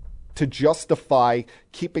him to justify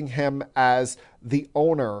keeping him as the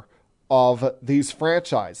owner of these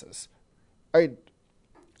franchises.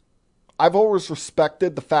 I've always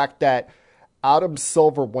respected the fact that Adam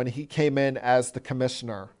Silver, when he came in as the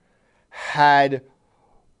commissioner, had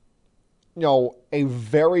a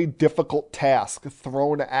very difficult task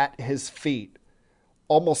thrown at his feet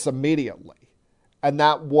almost immediately. And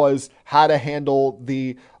that was how to handle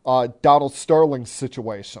the Donald Sterling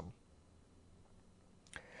situation.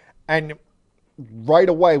 And right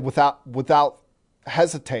away, without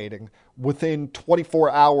hesitating, within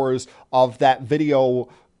 24 hours of that video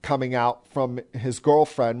coming out from his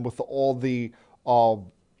girlfriend with all the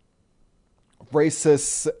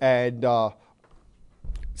racist and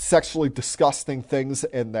sexually disgusting things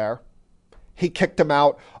in there, he kicked him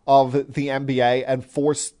out of the NBA and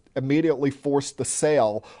immediately forced the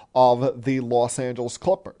sale of the Los Angeles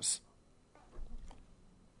Clippers.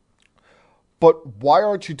 But why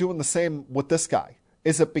aren't you doing the same with this guy?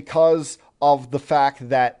 Is it because of the fact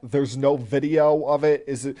that there's no video of it?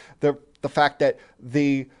 Is it the fact that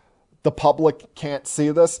the public can't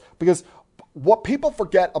see this? Because what people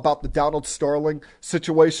forget about the Donald Sterling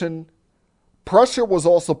situation, pressure was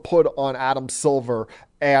also put on Adam Silver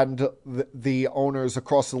and the owners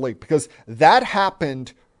across the league, because that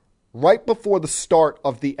happened right before the start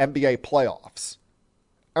of the NBA playoffs.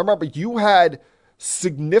 I remember you had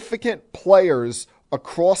significant players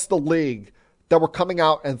across the league that were coming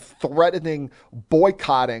out and threatening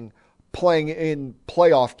boycotting playing in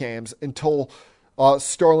playoff games until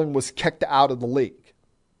Sterling was kicked out of the league.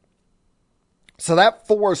 So that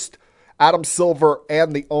forced Adam Silver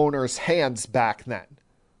and the owners' hands back then.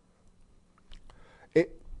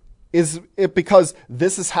 Is it because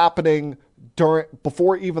this is happening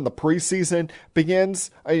before even the preseason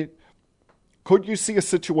begins? Could you see a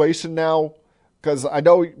situation now? Because I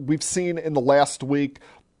know we've seen in the last week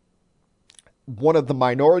one of the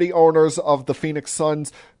minority owners of the Phoenix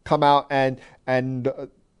Suns come out and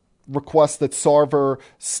request that Sarver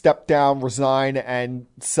step down, resign, and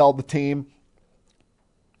sell the team.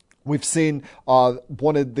 We've seen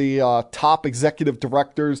one of the top executive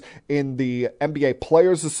directors in the NBA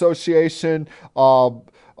Players Association,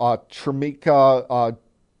 Tremeglio,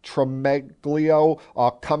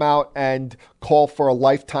 come out and call for a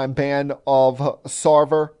lifetime ban of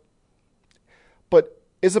Sarver. But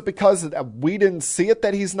is it because we didn't see it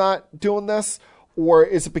that he's not doing this? Or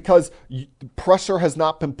is it because pressure has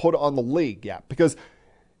not been put on the league yet? Because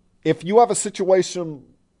if you have a situation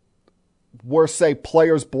where, say,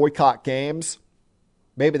 players boycott games,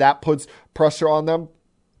 maybe that puts pressure on them.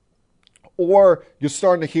 Or you're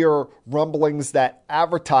starting to hear rumblings that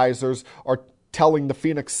advertisers are telling the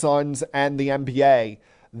Phoenix Suns and the NBA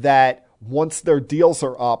that once their deals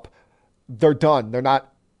are up, they're done. They're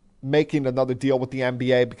not making another deal with the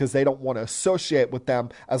NBA because they don't want to associate with them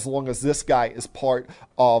as long as this guy is part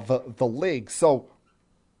of the league. So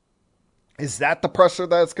is that the pressure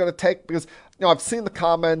that it's going to take? Because I've seen the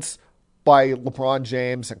comments by LeBron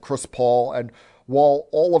James and Chris Paul, and while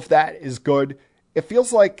all of that is good, it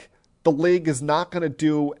feels like the league is not going to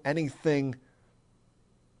do anything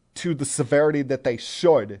to the severity that they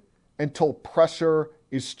should until pressure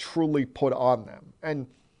is truly put on them. And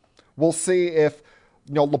we'll see if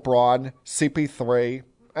LeBron, CP3,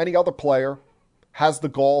 any other player has the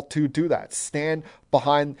gall to do that. Stand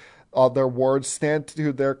behind their words, stand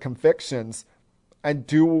to their convictions, and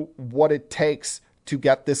do what it takes to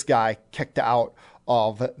get this guy kicked out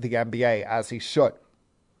of the NBA as he should.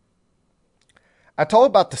 I talk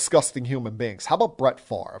about disgusting human beings. How about Brett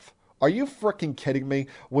Favre? Are you freaking kidding me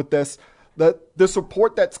with this? This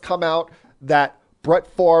report that's come out that Brett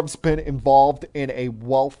Favre's been involved in a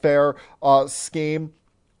welfare scheme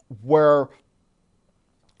where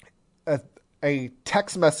a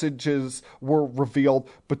text messages were revealed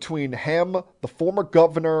between him, the former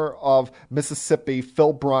governor of Mississippi,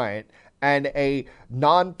 Phil Bryant, and a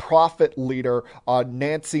nonprofit leader,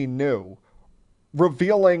 Nancy New,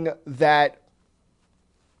 revealing that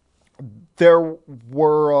there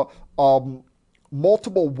were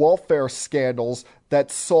multiple welfare scandals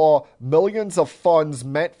that saw millions of funds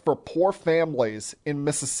meant for poor families in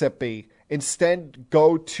Mississippi instead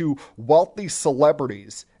go to wealthy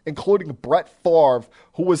celebrities, including Brett Favre,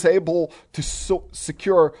 who was able to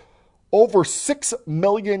secure over $6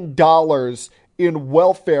 million in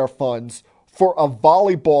welfare funds for a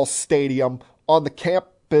volleyball stadium on the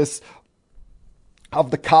campus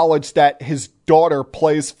of the college that his daughter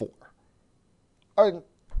plays for.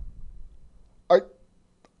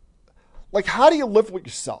 Like, how do you live with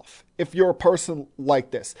yourself if you're a person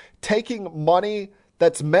like this? Taking money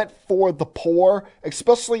that's meant for the poor,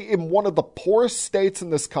 especially in one of the poorest states in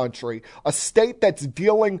this country, a state that's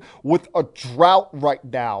dealing with a drought right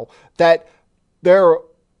now, that they're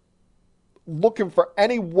looking for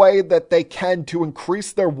any way that they can to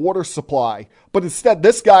increase their water supply. But instead,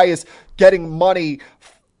 this guy is getting money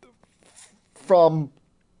from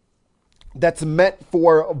that's meant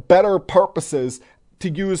for better purposes to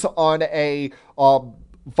use on a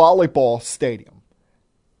volleyball stadium.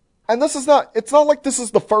 And it's not like this is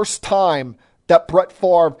the first time that Brett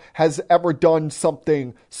Favre has ever done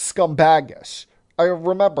something scumbaggish. I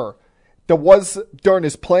remember there was, during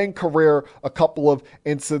his playing career, a couple of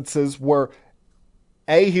instances where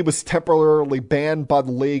he was temporarily banned by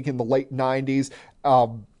the league in the late 90s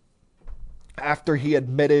after he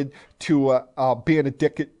admitted to being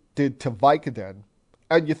addicted to Vicodin.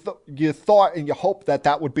 And you thought and you hoped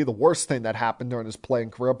that would be the worst thing that happened during his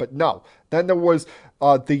playing career, but no. Then there was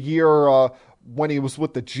the year when he was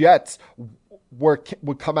with the Jets, where it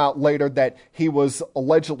would come out later that he was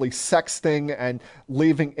allegedly sexting and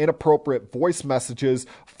leaving inappropriate voice messages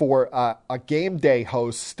for a game day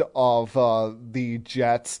host of the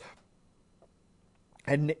Jets.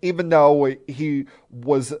 And even though he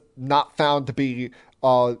was not found to be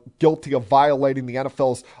guilty of violating the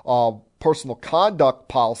NFL's personal conduct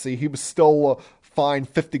policy, he was still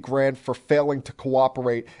fined $50,000 for failing to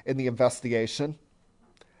cooperate in the investigation.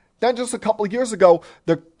 Then just a couple of years ago,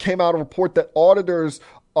 there came out a report that auditors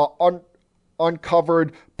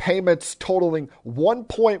uncovered payments totaling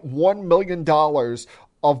 $1.1 million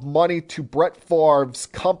of money to Brett Favre's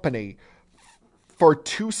company for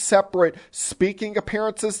 2 separate speaking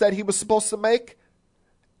appearances that he was supposed to make.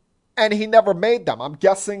 And he never made them. I'm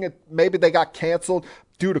guessing maybe they got canceled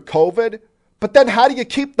due to COVID. But then how do you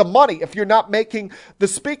keep the money if you're not making the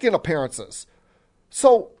speaking appearances?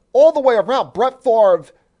 So all the way around, Brett Favre,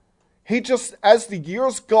 he just, as the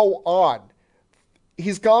years go on,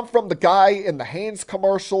 he's gone from the guy in the Hanes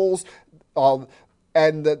commercials,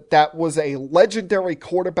 and that was a legendary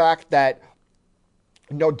quarterback that,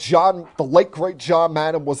 you know, the late great John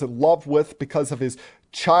Madden was in love with because of his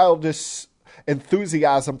childish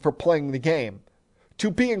enthusiasm for playing the game,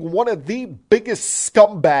 to being one of the biggest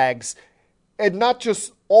scumbags, and not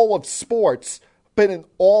just all of sports, but in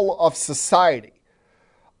all of society.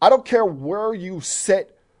 I don't care where you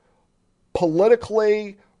sit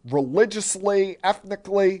politically, religiously,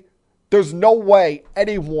 ethnically. There's no way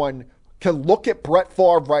anyone can look at Brett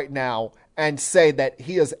Favre right now and say that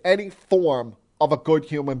he is any form of a good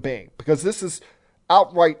human being, because this is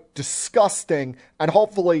outright disgusting, and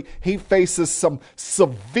hopefully he faces some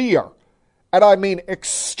severe, and I mean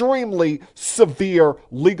extremely severe,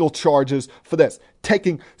 legal charges for this.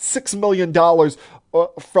 Taking $6 million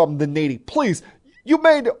from the needy. Please, you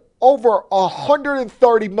made over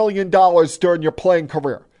 $130 million during your playing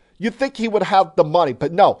career. You'd think he would have the money,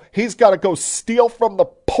 but no, he's got to go steal from the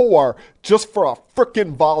poor just for a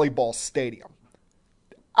frickin' volleyball stadium.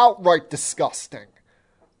 Outright disgusting.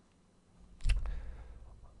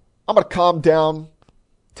 I'm going to calm down,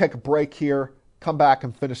 take a break here, come back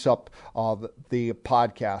and finish up the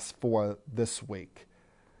podcast for this week.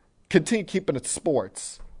 Continue keeping it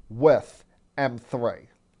sports with M3.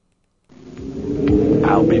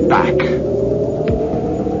 I'll be back.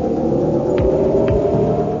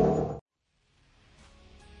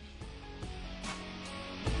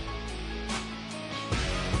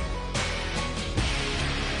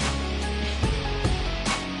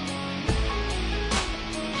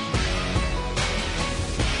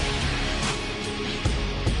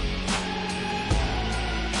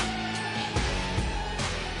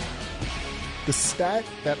 The stat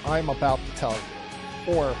that I'm about to tell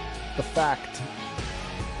you, or the fact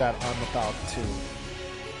that I'm about to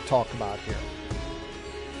talk about here.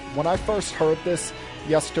 When I first heard this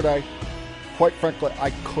yesterday, quite frankly,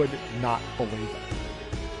 I could not believe it.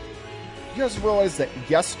 You guys realize that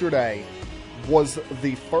yesterday was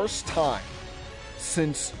the first time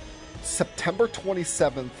since September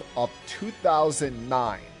 27th of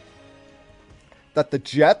 2009 that the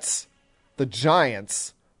Jets, the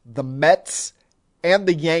Giants, the Mets, and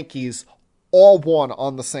the Yankees all won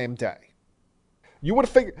on the same day. You would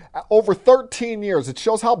have figured over 13 years, it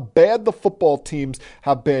shows how bad the football teams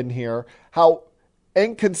have been here, how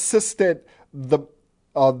inconsistent the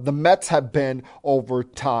Mets have been over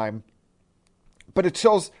time. But it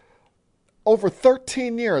shows over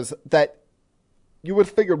 13 years that you would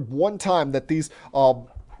have figured one time that these 4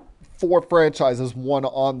 franchises won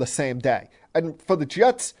on the same day. And for the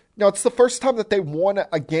Jets, it's the first time that they won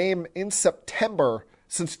a game in September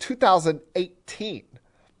since 2018.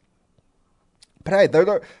 But hey,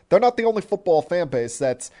 they're not the only football fan base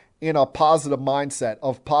that's in a positive mindset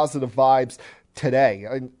of positive vibes today.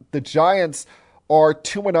 The Giants are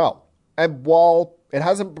 2-0. And while it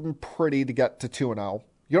hasn't been pretty to get to 2-0,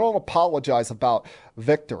 you don't apologize about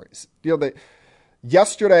victories.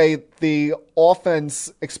 Yesterday, the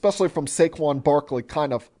offense, especially from Saquon Barkley,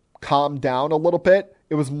 kind of calmed down a little bit.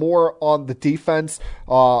 It was more on the defense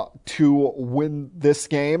to win this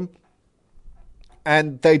game.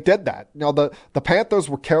 And they did that. The Panthers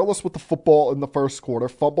were careless with the football in the first quarter,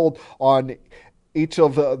 fumbled on each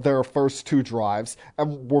of their first 2 drives,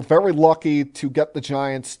 and were very lucky to get the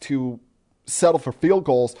Giants to settle for field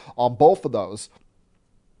goals on both of those.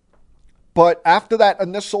 But after that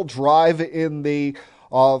initial drive in the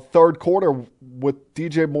third quarter with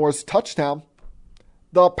DJ Moore's touchdown,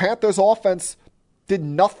 the Panthers offense did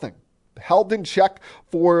nothing, held in check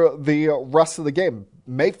for the rest of the game.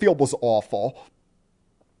 Mayfield was awful.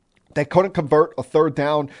 They couldn't convert a third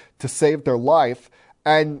down to save their life.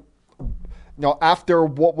 And after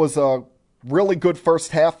what was a really good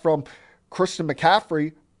first half from Christian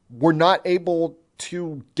McCaffrey, we're not able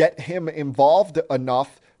to get him involved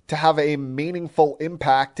enough to have a meaningful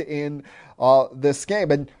impact in this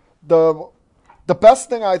game. And the best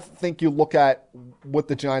thing I think you look at with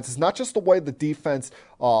the Giants is not just the way the defense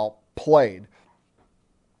played,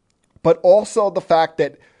 but also the fact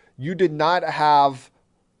that you did not have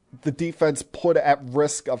the defense put at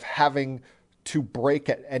risk of having to break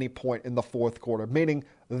at any point in the fourth quarter, meaning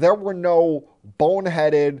there were no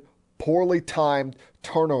boneheaded, poorly timed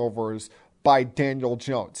turnovers by Daniel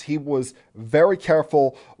Jones. He was very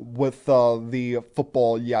careful with the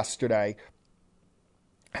football yesterday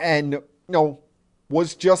and,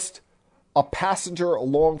 was just a passenger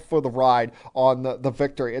along for the ride on the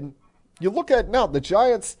victory. And you look at now, the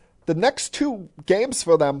Giants, the next 2 games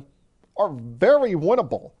for them are very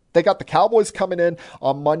winnable. They got the Cowboys coming in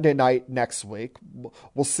on Monday night next week.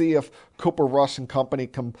 We'll see if Cooper Rush and company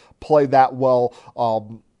can play that well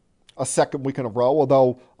a second week in a row.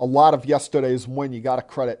 Although a lot of yesterday's win, you got to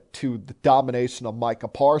credit to the domination of Micah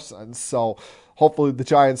Parsons. So hopefully the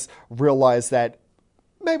Giants realize that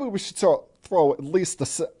maybe we should throw at least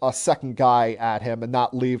a second guy at him and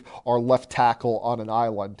not leave our left tackle on an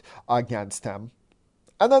island against him.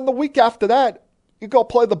 And then the week after that, you go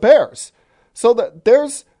play the Bears. So that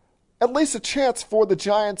there's at least a chance for the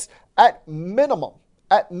Giants at minimum.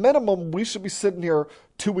 At minimum, we should be sitting here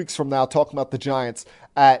 2 weeks from now talking about the Giants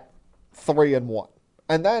at 3-1.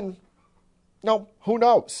 And then, who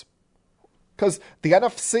knows? Because the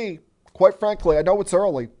NFC, quite frankly, I know it's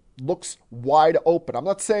early, looks wide open. I'm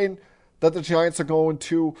not saying that the Giants are going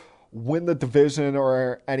to win the division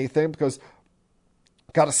or anything, because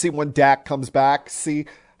got to see when Dak comes back, see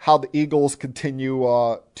how the Eagles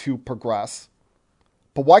continue to progress.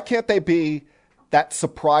 But why can't they be that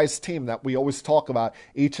surprise team that we always talk about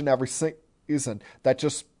each and every season that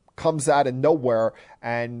just comes out of nowhere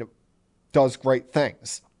and does great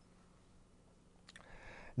things?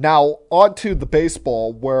 Now, on to the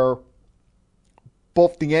baseball, where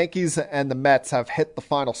both the Yankees and the Mets have hit the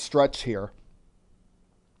final stretch here.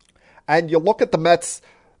 And you look at the Mets,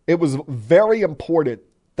 it was very important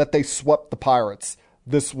that they swept the Pirates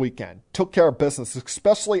this weekend. Took care of business,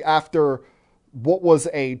 especially after what was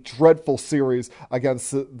a dreadful series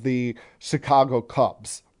against the Chicago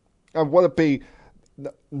Cubs. And whether it be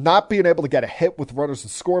not being able to get a hit with runners in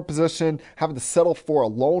scoring position, having to settle for a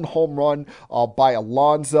lone home run by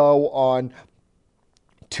Alonso on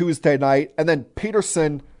Tuesday night, and then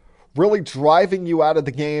Peterson really driving you out of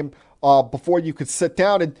the game before you could sit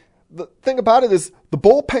down. And the thing about it is the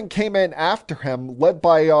bullpen came in after him, led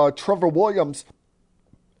by Trevor Williams,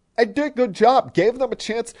 and did a good job. Gave them a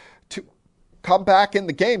chance to come back in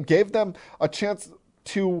the game, gave them a chance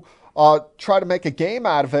to try to make a game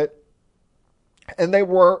out of it, and they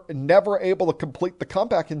were never able to complete the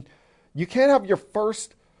comeback. And you can't have your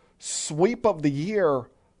first sweep of the year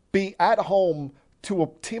be at home to a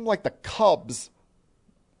team like the Cubs,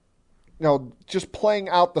 just playing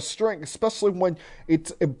out the string, especially when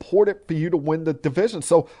it's important for you to win the division.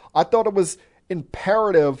 So I thought it was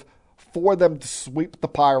imperative for them to sweep the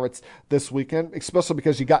Pirates this weekend, especially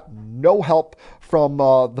because you got no help from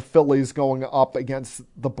the Phillies going up against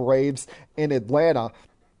the Braves in Atlanta.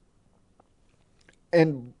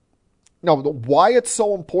 And why it's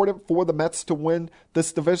so important for the Mets to win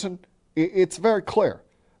this division, it's very clear.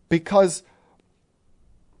 Because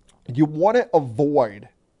you want to avoid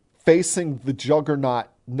facing the juggernaut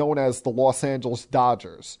known as the Los Angeles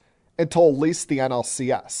Dodgers until at least the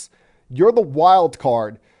NLCS. You're the wild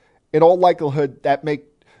card. In all likelihood,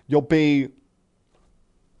 you'll be,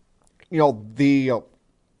 the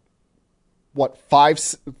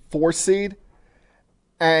 4 seed,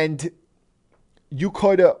 and you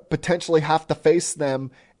could potentially have to face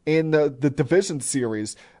them in the division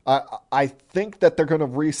series. I think that they're going to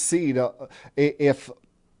reseed if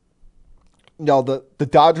the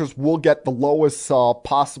Dodgers will get the lowest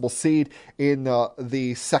possible seed in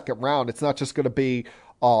the second round. It's not just going to be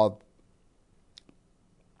the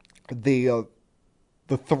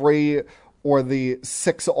 3 or the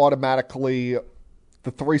 6 automatically.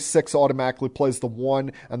 The 3-6 automatically plays the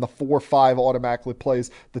 1, and the 4-5 automatically plays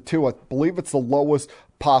the 2. I believe it's the lowest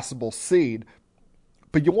possible seed.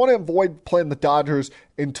 But you want to avoid playing the Dodgers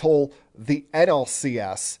until the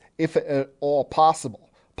NLCS, if at all possible.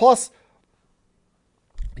 Plus,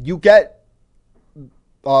 you get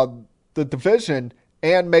the division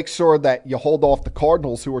and make sure that you hold off the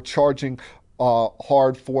Cardinals, who are charging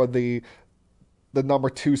hard for the number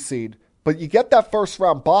 2 seed. But you get that first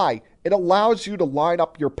round bye. It allows you to line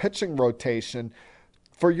up your pitching rotation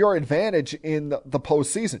for your advantage in the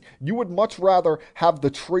postseason. You would much rather have the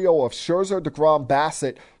trio of Scherzer, DeGrom,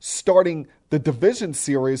 Bassett starting the division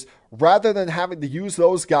series rather than having to use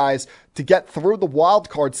those guys to get through the wild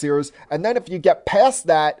card series. And then if you get past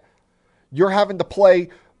that, you're having to play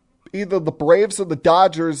either the Braves or the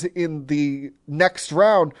Dodgers in the next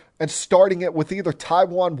round and starting it with either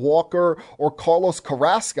Taijuan Walker or Carlos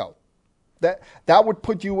Carrasco. That would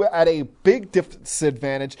put you at a big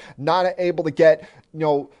disadvantage, not able to get,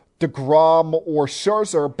 DeGrom or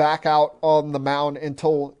Scherzer back out on the mound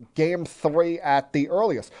until Game 3 at the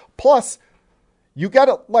earliest. Plus, you get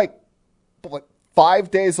 5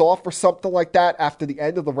 days off or something like that after the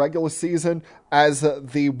end of the regular season as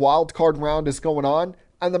the wild card round is going on.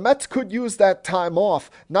 And the Mets could use that time off,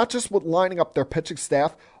 not just with lining up their pitching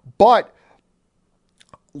staff, but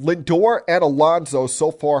Lindor and Alonso so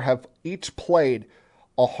far have each played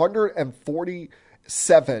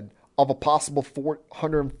 147 of a possible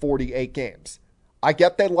 448 games. I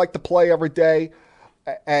get they like to play every day,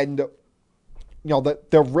 and that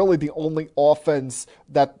they're really the only offense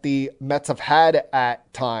that the Mets have had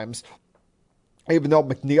at times. Even though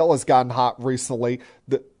McNeil has gotten hot recently,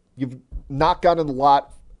 you've not gotten a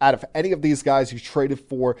lot out of any of these guys you traded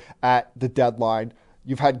for at the deadline.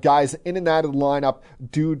 You've had guys in and out of the lineup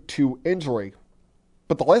due to injury.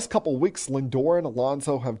 But the last couple of weeks, Lindor and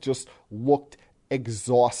Alonso have just looked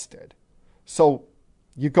exhausted. So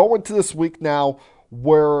you go into this week now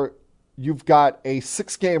where you've got a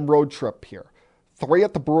 6-game road trip here. 3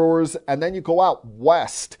 at the Brewers, and then you go out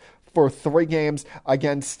west for 3 games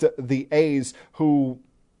against the A's, who,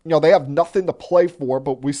 they have nothing to play for,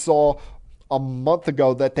 but we saw a month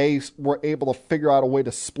ago that they were able to figure out a way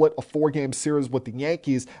to split a 4-game series with the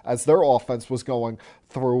Yankees as their offense was going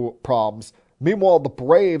through problems. Meanwhile, the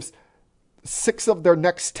Braves, 6 of their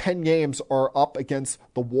next 10 games are up against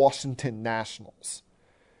the Washington Nationals.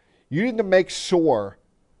 You need to make sure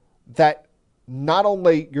that not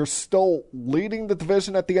only you're still leading the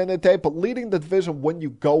division at the end of the day, but leading the division when you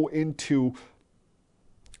go into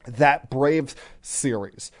that Braves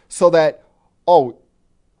series. So that,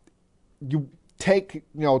 you take,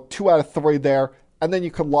 2 out of 3 there, and then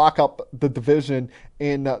you can lock up the division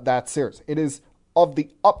in that series. It is of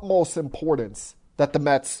the utmost importance that the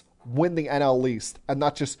Mets win the NL East and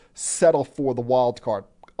not just settle for the wild card.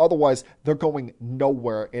 Otherwise, they're going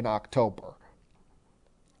nowhere in October.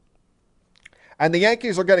 And the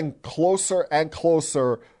Yankees are getting closer and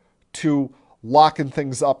closer to locking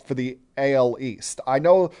things up for the AL East. I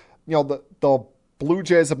know, the Blue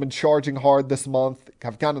Jays have been charging hard this month,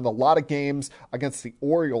 have gotten a lot of games against the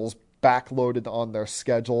Orioles backloaded on their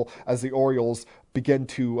schedule as the Orioles begin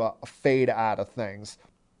to fade out of things.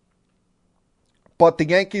 But the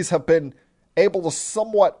Yankees have been able to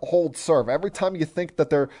somewhat hold serve. Every time you think that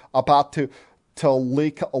they're about to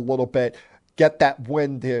leak a little bit, get that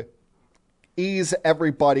win to ease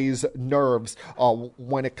everybody's nerves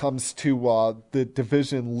when it comes to the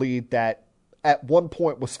division lead that at one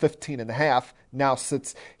point was 15.5, now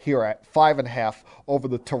sits here at 5.5 over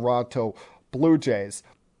the Toronto Blue Jays.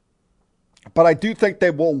 But I do think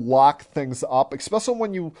they will lock things up, especially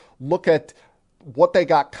when you look at what they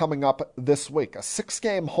got coming up this week. A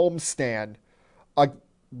 6-game homestand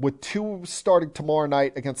with 2 starting tomorrow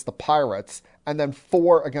night against the Pirates and then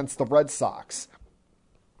 4 against the Red Sox.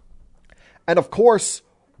 And of course,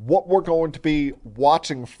 what we're going to be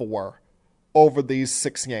watching for over these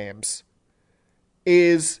 6 games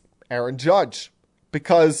is Aaron Judge.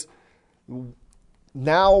 Because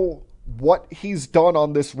now what he's done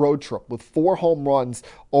on this road trip with 4 home runs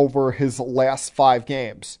over his last 5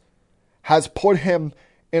 games has put him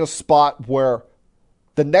in a spot where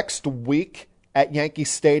the next week at Yankee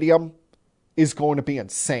Stadium is going to be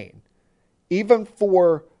insane. Even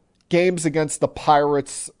for games against the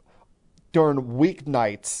Pirates during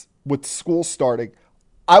weeknights with school starting,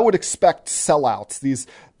 I would expect sellouts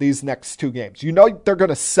these next 2 games. You know they're going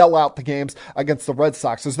to sell out the games against the Red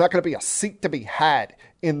Sox. There's not going to be a seat to be had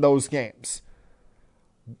in those games.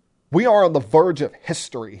 We are on the verge of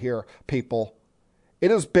history here, people.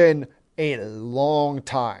 It has been a long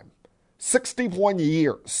time. 61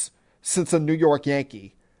 years since a New York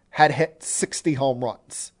Yankee had hit 60 home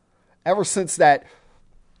runs. Ever since that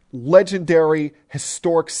legendary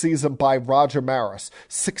historic season by Roger Maris,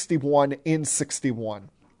 61 in 61.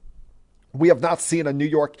 We have not seen a New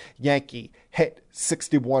York Yankee hit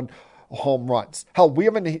 61 home runs. Hell, we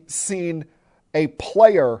haven't seen a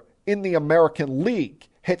player in the American League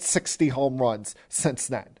hit 60 home runs since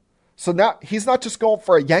then. So now he's not just going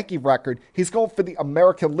for a Yankee record, he's going for the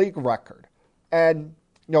American League record. And,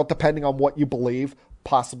 depending on what you believe,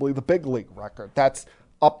 possibly the big league record. That's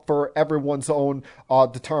up for everyone's own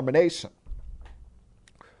determination.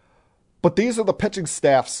 But these are the pitching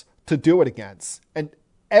staffs to do it against. And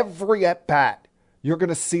every at-bat, you're going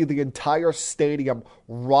to see the entire stadium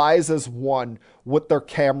rise as one with their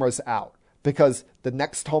cameras out. Because the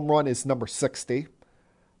next home run is number 60.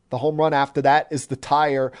 The home run after that is the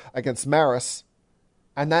tire against Maris.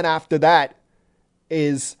 And then after that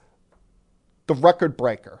is the record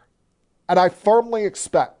breaker. And I firmly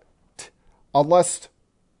expect, unless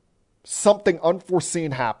something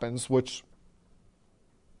unforeseen happens, which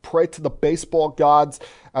pray to the baseball gods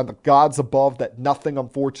and the gods above that nothing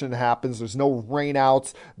unfortunate happens. There's no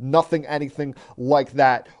rainouts, anything like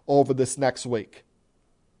that over this next week.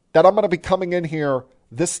 That I'm going to be coming in here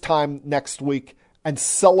this time next week and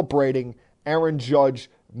celebrating Aaron Judge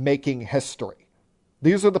making history.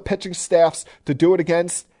 These are the pitching staffs to do it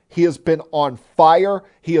against. He has been on fire.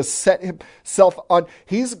 He has set himself on.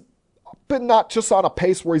 He's been not just on a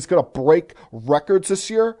pace where he's going to break records this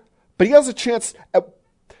year, but he has a chance at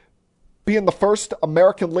being the first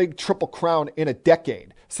American League Triple Crown in a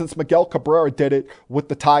decade since Miguel Cabrera did it with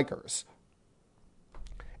the Tigers.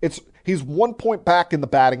 He's 1 point back in the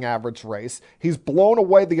batting average race. He's blown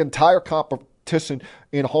away the entire competition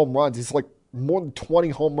in home runs. He's like more than 20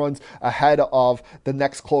 home runs ahead of the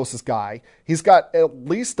next closest guy. He's got at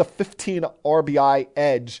least a 15 RBI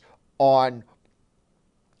edge on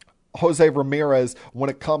Jose Ramirez when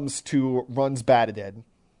it comes to runs batted in.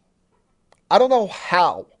 I don't know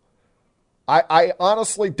how. I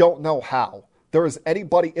honestly don't know how there is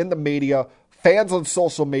anybody in the media, fans on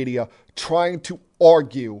social media, trying to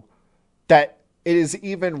argue that it is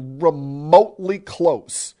even remotely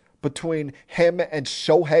close between him and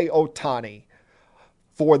Shohei Ohtani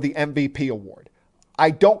for the MVP award. I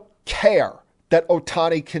don't care that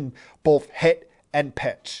Ohtani can both hit and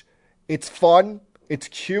pitch. It's fun, it's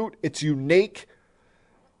cute, it's unique.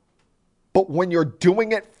 But when you're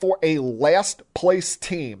doing it for a last place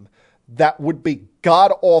team that would be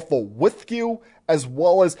god-awful with you as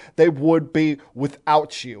well as they would be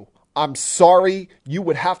without you, I'm sorry, you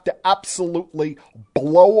would have to absolutely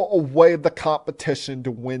blow away the competition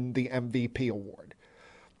to win the MVP award.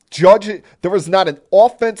 Judge, there is not an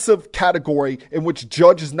offensive category in which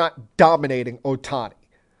Judge is not dominating Ohtani.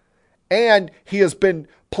 And he has been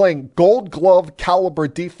playing Gold Glove caliber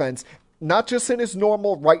defense, not just in his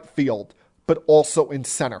normal right field, but also in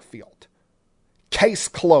center field. Case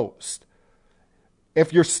closed.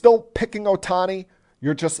 If you're still picking Ohtani,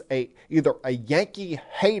 you're just either a Yankee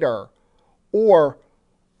hater or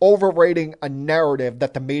overrating a narrative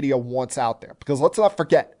that the media wants out there. Because let's not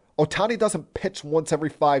forget, Ohtani doesn't pitch once every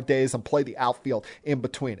 5 days and play the outfield in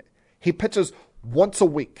between it. He pitches once a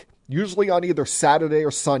week, usually on either Saturday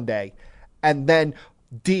or Sunday, and then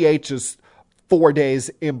DHs 4 days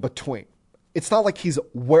in between. It's not like he's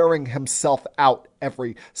wearing himself out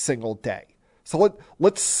every single day. So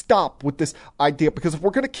let's stop with this idea, because if we're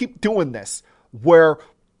going to keep doing this, where,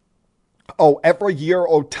 every year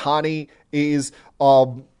Ohtani is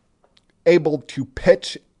able to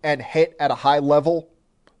pitch and hit at a high level,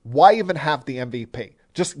 why even have the MVP?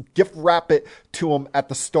 Just gift wrap it to him at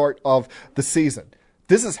the start of the season.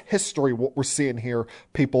 This is history, what we're seeing here,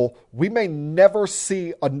 people. We may never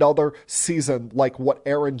see another season like what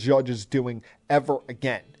Aaron Judge is doing ever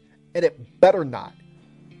again. And it better not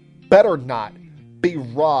be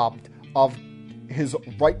robbed of his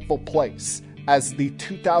rightful place as the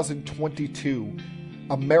 2022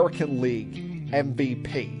 American League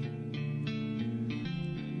MVP.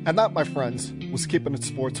 And that, my friends, was Keeping It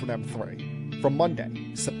Sports with M3 from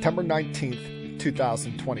Monday, September 19th,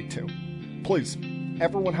 2022. Please,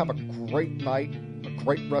 everyone have a great night, a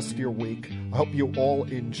great rest of your week. I hope you all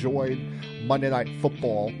enjoyed Monday Night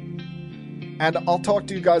Football. And I'll talk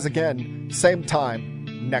to you guys again, same time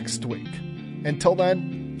next week. Until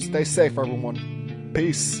then, stay safe, everyone.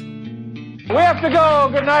 Peace. We have to go.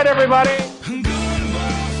 Good night, everybody.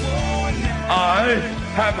 I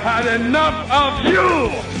have had enough of you!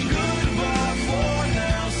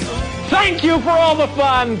 Thank you for all the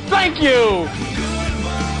fun. Thank you.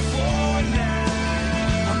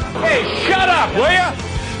 Hey, shut up, will ya?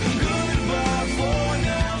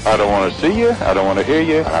 I don't want to see you, I don't want to hear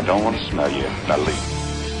you, and I don't want to smell you. Now leave.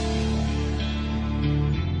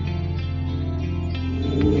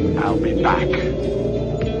 I'll be back.